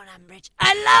 I'm on Ambridge.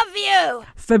 I love you.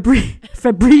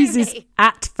 Febreze is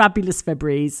at Fabulous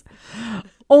Febreze.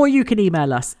 Or you can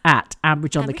email us at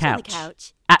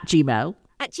ambridgeonthecouch at gmail.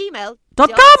 At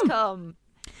gmail.com.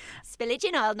 Spillage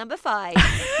in aisle number 5.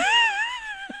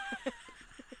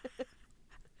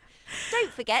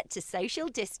 Don't forget to social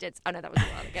distance. Oh no, that was a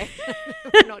while ago.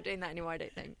 We're not doing that anymore, I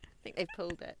don't think. I think they've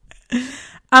pulled it.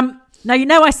 Now, you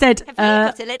know I said... Have you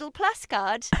got a little plus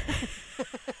card?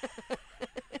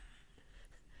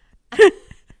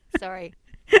 Sorry.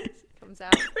 Comes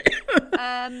out.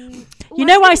 You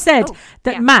know I said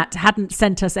that Matt hadn't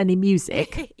sent us any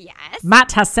music? Yes.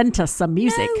 Matt has sent us some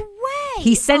music. No way.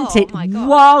 He sent it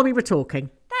while we were talking.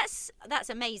 That's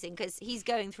amazing because he's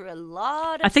going through a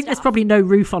lot of I think there's probably no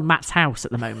roof on Matt's house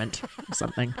at the moment or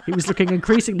something. He was looking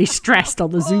increasingly stressed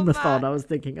on the Zoomathon. I was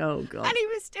thinking, oh, God. And he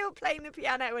was still playing the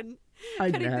piano and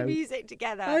putting the music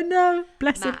together. I know.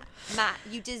 Bless him. Matt,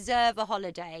 you deserve a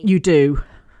holiday. You do.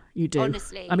 You do.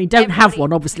 Honestly. I mean, don't have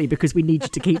one, obviously, because we need you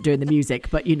to keep doing the music,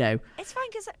 but you know. It's fine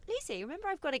because, Lucy, remember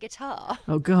I've got a guitar.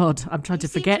 Oh, God. I'm trying to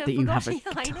forget that you have a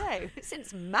guitar. I know.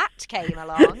 Since Matt came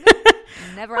along,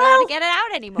 never allowed to get it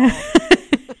out anymore.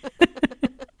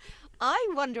 I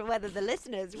wonder whether the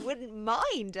listeners wouldn't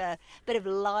mind a bit of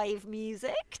live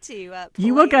music to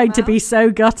You are going to be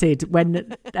so gutted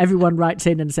when everyone writes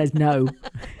in and says, no,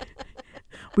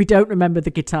 we don't remember the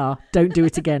guitar. Don't do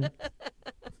it again.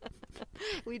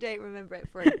 We don't remember it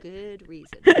for a good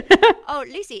reason. Oh,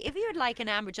 Lucy, if you would like an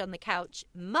Ambridge on the Couch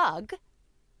mug,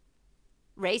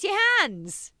 raise your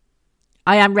hands.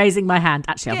 I am raising my hand.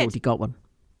 Actually, I've already got one.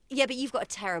 Yeah, but you've got a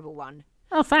terrible one.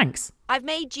 Oh, thanks. I've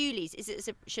made Julie's.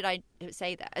 Should I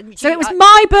say that? So it was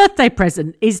my birthday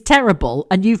present is terrible,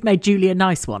 and you've made Julie a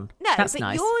nice one. No, that's but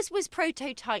nice. yours was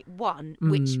prototype 1,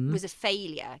 which was a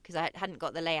failure because I hadn't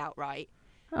got the layout right.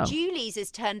 Oh. Julie's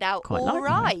has turned out Quite all like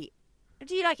right.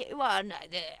 Do you like it? Well,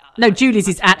 No, Julie's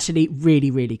is actually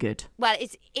really, really good. Well,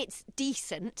 it's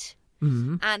decent,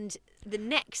 and the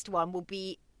next one will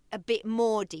be a bit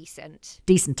more decent.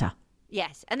 Decenter.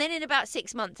 Yes, and then in about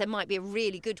 6 months there might be a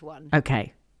really good one.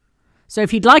 Okay. So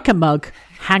if you'd like a mug,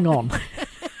 hang on.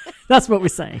 That's what we're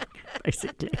saying,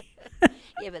 basically.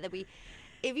 Yeah, but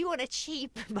if you want a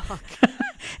cheap mug.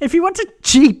 If you want a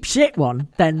cheap shit one,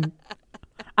 then,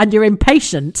 and you're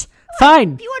impatient,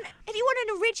 fine. If you want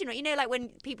an original, like when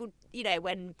people,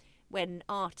 when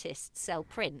artists sell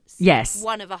prints. Yes.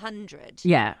 1 of 100.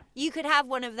 Yeah. You could have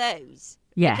one of those.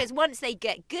 Yeah. Because once they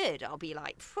get good, I'll be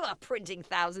like, printing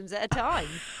thousands at a time.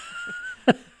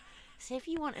 So if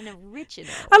you want an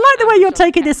original... I like the way you're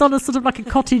taking this on as sort of like a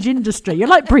cottage industry. You're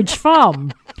like Bridge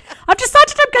Farm. I've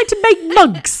decided I'm going to make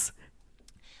mugs.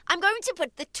 I'm going to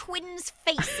put the twins'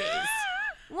 faces.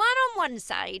 One on one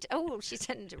side. Oh, she's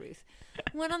turning to Ruth.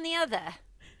 One on the other.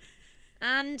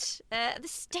 And the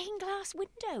stained glass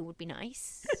window would be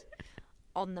nice.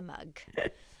 On the mug.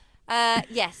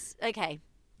 Yes, okay.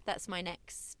 That's my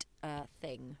next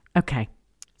thing. Okay.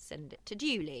 Send it to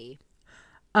Julie.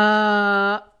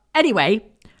 Anyway,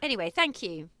 thank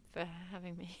you for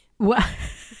having me. Well,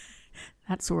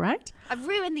 that's all right. I've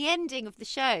ruined the ending of the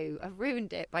show. I've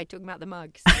ruined it by talking about the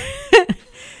mugs.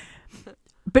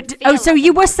 But so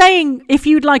you were saying if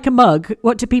you'd like a mug,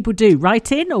 what do people do?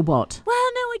 Write in or what? Well,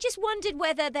 no, I just wondered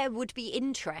whether there would be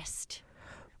interest.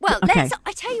 Well, Okay.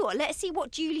 I tell you what, let's see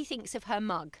what Julie thinks of her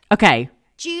mug. Okay.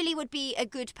 Julie would be a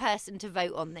good person to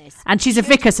vote on this. And she's a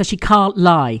vicar, so she can't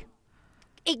lie.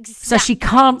 Exactly. So she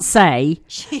can't say,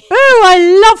 "Oh,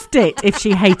 I loved it," if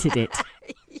she hated it.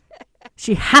 Yeah.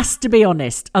 She has to be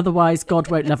honest, otherwise God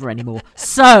won't love her anymore.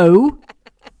 So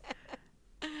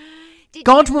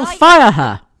God will fire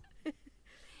her.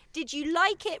 Did you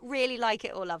like it, really like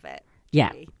it, or love it?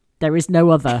 Yeah. Julie? There is no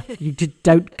other. You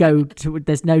don't go to.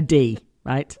 There's no D,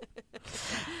 right?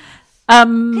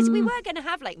 Because we were going to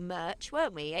have like merch,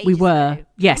 weren't we? We were, ago.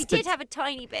 yes. We did have a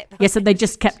tiny bit. Yes, and they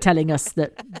just kept telling us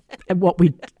that what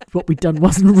we'd done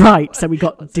wasn't right, so we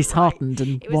got disheartened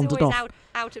and wandered off. It was always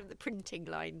out of the printing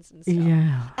lines and stuff.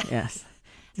 Yeah, yes.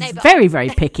 No, It's but very, very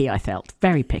picky, I felt.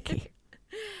 Very picky.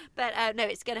 But no,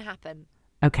 it's going to happen.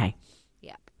 Okay.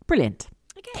 Yeah. Brilliant.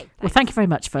 Okay. Well, thank you very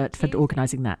much for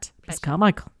organising that, Miss Pleasure.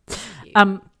 Carmichael.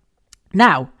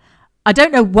 Now, I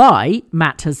don't know why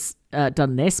Matt has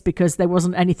done this, because there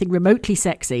wasn't anything remotely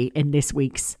sexy in this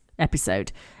week's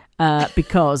episode.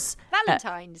 Because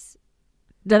Valentine's.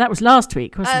 No, that was last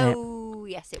week, wasn't it? Oh,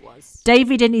 yes, it was.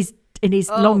 David in his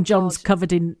Oh, long johns God.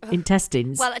 covered in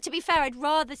intestines. Well, to be fair, I'd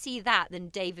rather see that than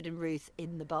David and Ruth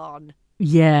in the barn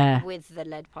Yeah. with the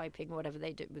lead piping or whatever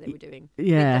they were doing.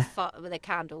 Yeah. With the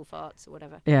candle farts or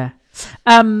whatever. Yeah.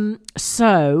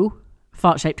 So,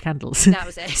 fart-shaped candles. That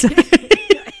was it.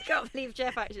 I can't believe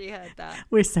Jeff actually heard that.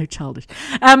 We're so childish.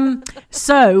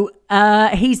 So,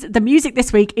 the music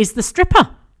this week is The Stripper.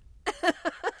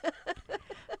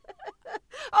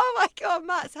 Oh my God,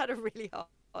 Matt's had a really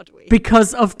hard week.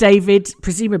 Because of David,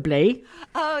 presumably,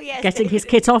 Oh, yes. getting his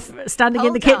kit off, standing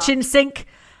in the Hold up. kitchen sink,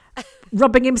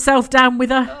 rubbing himself down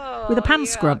with a pan yuck,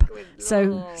 scrub. with So,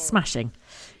 Lord. smashing.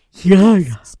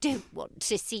 Yeah. Don't want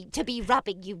to be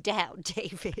rubbing you down,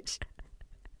 David.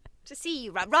 To see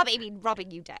you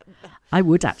rubbing you down. I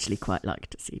would actually quite like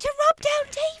to see. To rub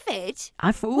down David?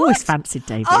 I've always What? fancied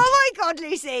David. Oh my God,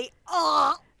 Lucy.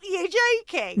 Oh, you're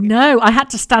joking. No, I had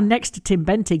to stand next to Tim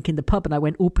Bentinck in the pub and I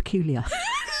went all peculiar.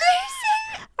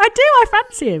 Lucy, I do, I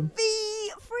fancy him.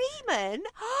 the Freeman.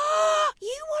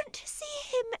 You want to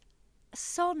see him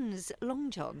sans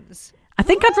long johns? I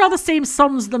think I'd rather see him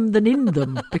sans them than in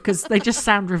them because they just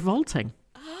sound revolting.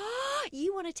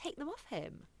 You want to take them off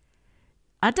him?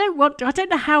 I don't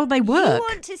know how they work. You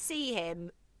want to see him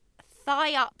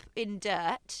thigh up in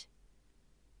dirt?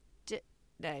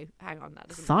 No, hang on, that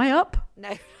doesn't. Thigh up? No.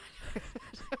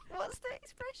 What's the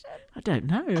expression? I don't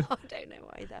know. I don't know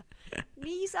either.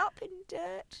 Knees up in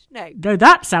dirt? No. No,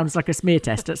 that sounds like a smear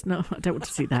test. That's no, I don't want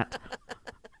to see that.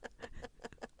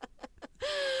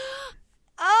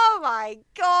 Oh my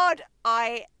God!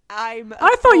 I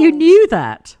thought you knew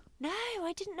that. No,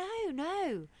 I didn't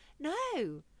know.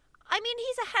 No. I mean,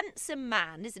 he's a handsome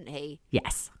man, isn't he,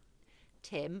 Yes.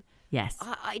 Tim? Yes.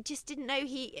 I just didn't know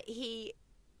he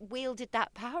wielded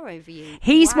that power over you.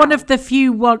 He's Wow. one of the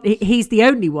few he's the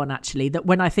only one, actually, that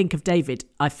when I think of David,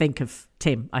 I think of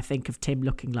Tim. I think of Tim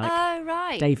looking like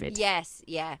right. David. Yes,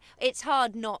 yeah. It's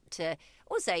hard not to.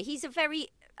 Also, he's a very,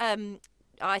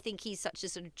 I think he's such a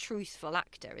sort of truthful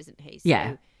actor, isn't he? So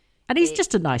Yeah. And he's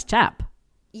just a nice chap.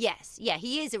 Yes, yeah,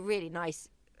 he is a really nice.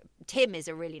 Tim is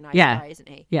a really nice Yeah. guy, isn't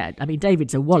he? Yeah, I mean,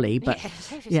 David's a Wally, but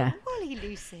David's yeah. a Wally,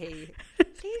 Lucy.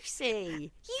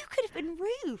 Lucy, you could have been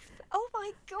Ruth. Oh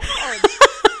my God.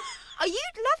 Oh, you'd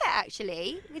love it,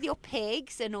 actually, with your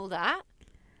pigs and all that.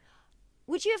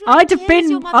 Would you have liked Jill as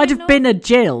your I'd have mother-in-law? been a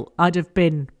Jill. I'd have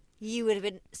been. You would have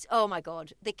been. Oh my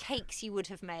God, the cakes you would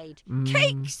have made.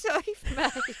 Cakes I've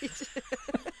made.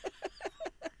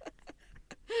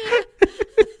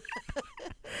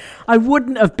 I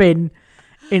wouldn't have been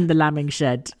in the lambing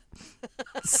shed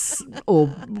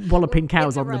or walloping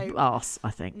cows the on the road. arse, I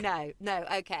think. No,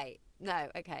 okay.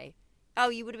 Oh,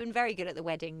 you would have been very good at the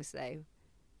weddings, though.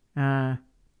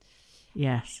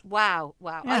 Yes. Wow.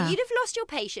 Yeah. Oh, you'd have lost your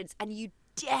patience, and you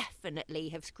definitely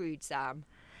have screwed Sam.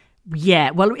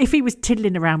 Yeah, well, if he was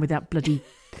tiddling around with that bloody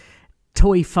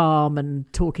toy farm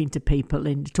and talking to people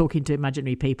and talking to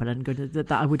imaginary people and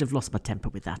that I would have lost my temper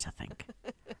with that, I think.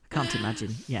 I can't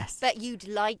imagine, yes. But you'd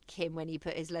like him when he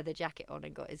put his leather jacket on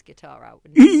and got his guitar out.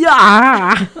 wouldn't you?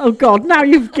 Yeah! Oh, God, now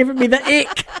you've given me the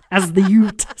ick, as the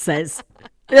Ute says.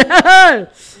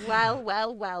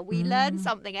 Well, we learn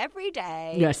something every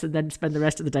day. Yes, and then spend the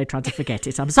rest of the day trying to forget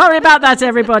it. I'm sorry about that,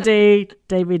 everybody.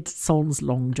 David Sans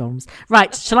Long Johns.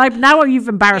 Right, shall I? Now you've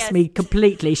embarrassed me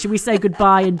completely. Shall we say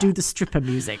goodbye and do the stripper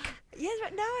music? Yes,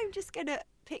 but now I'm just going to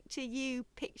picture you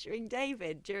picturing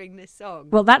David during this song.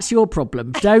 Well, that's your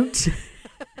problem. Don't.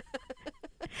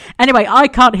 Anyway, I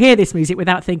can't hear this music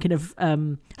without thinking of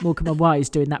Morecambe and Wise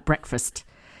doing that breakfast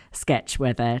sketch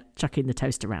where they're chucking the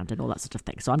toast around and all that sort of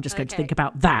thing. So I'm just going to think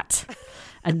about that.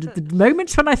 And the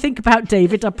moments when I think about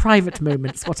David are private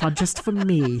moments, what are just for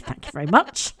me. Thank you very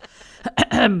much.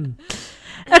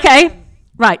 Okay,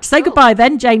 right. Say goodbye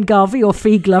then, Jane Garvey or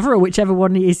Fee Glover or whichever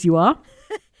one it is you are.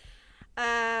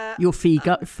 You're Fee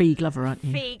Glover, aren't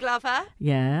you? Fee Glover.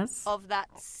 Yes. Of that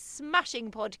smashing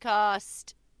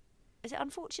podcast. Is it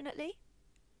Unfortunately?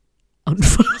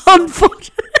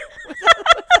 Unfortunately.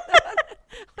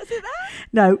 Was it that?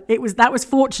 No, that was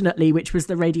Fortunately, which was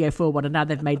the Radio 4 one, and now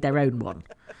they've made their own one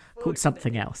called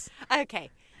something else. Okay.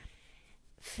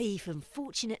 Fee from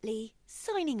Fortunately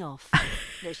signing off.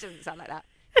 No, she doesn't sound like that.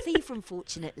 Fee from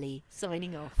Fortunately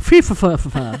signing off. Fee for.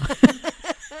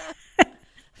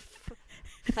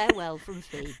 Farewell from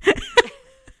Fee.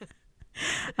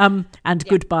 And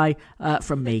goodbye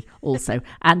from me also.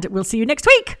 And we'll see you next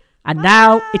week. And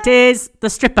now it is the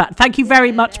stripper. Thank you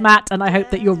very much, Matt. And I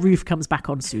hope that your roof comes back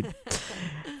on soon.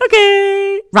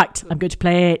 Okay. Right. I'm going to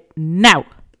play it now.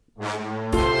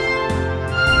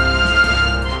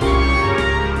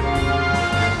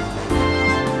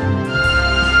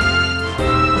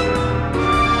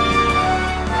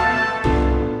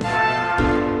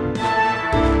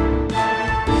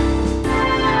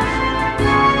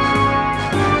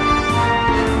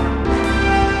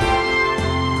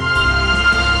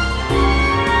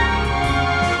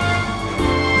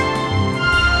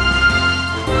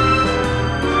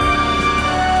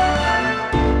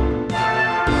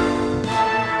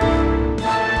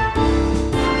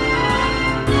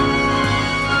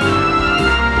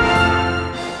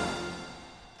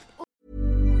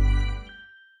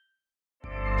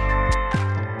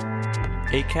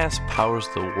 Acast powers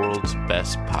the world's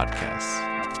best podcasts.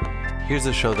 Here's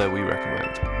a show that we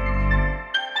recommend.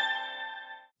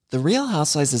 The Real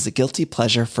Housewives is a guilty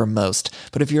pleasure for most,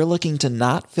 but if you're looking to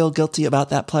not feel guilty about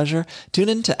that pleasure, tune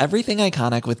in to Everything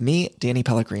Iconic with me, Danny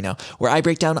Pellegrino, where I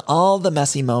break down all the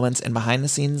messy moments and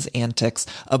behind-the-scenes antics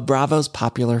of Bravo's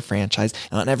popular franchise.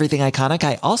 And on Everything Iconic,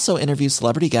 I also interview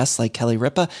celebrity guests like Kelly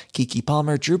Ripa, Keke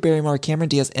Palmer, Drew Barrymore, Cameron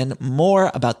Diaz, and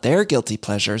more about their guilty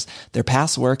pleasures, their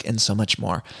past work, and so much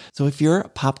more. So if you're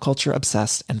pop culture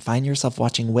obsessed and find yourself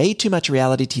watching way too much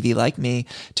reality TV like me,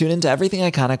 tune in to Everything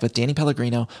Iconic with Danny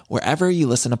Pellegrino, wherever you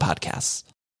listen to podcasts.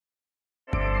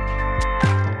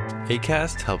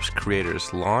 Acast helps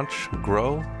creators launch,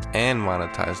 grow, and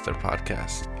monetize their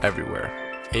podcasts everywhere.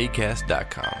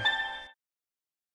 Acast.com.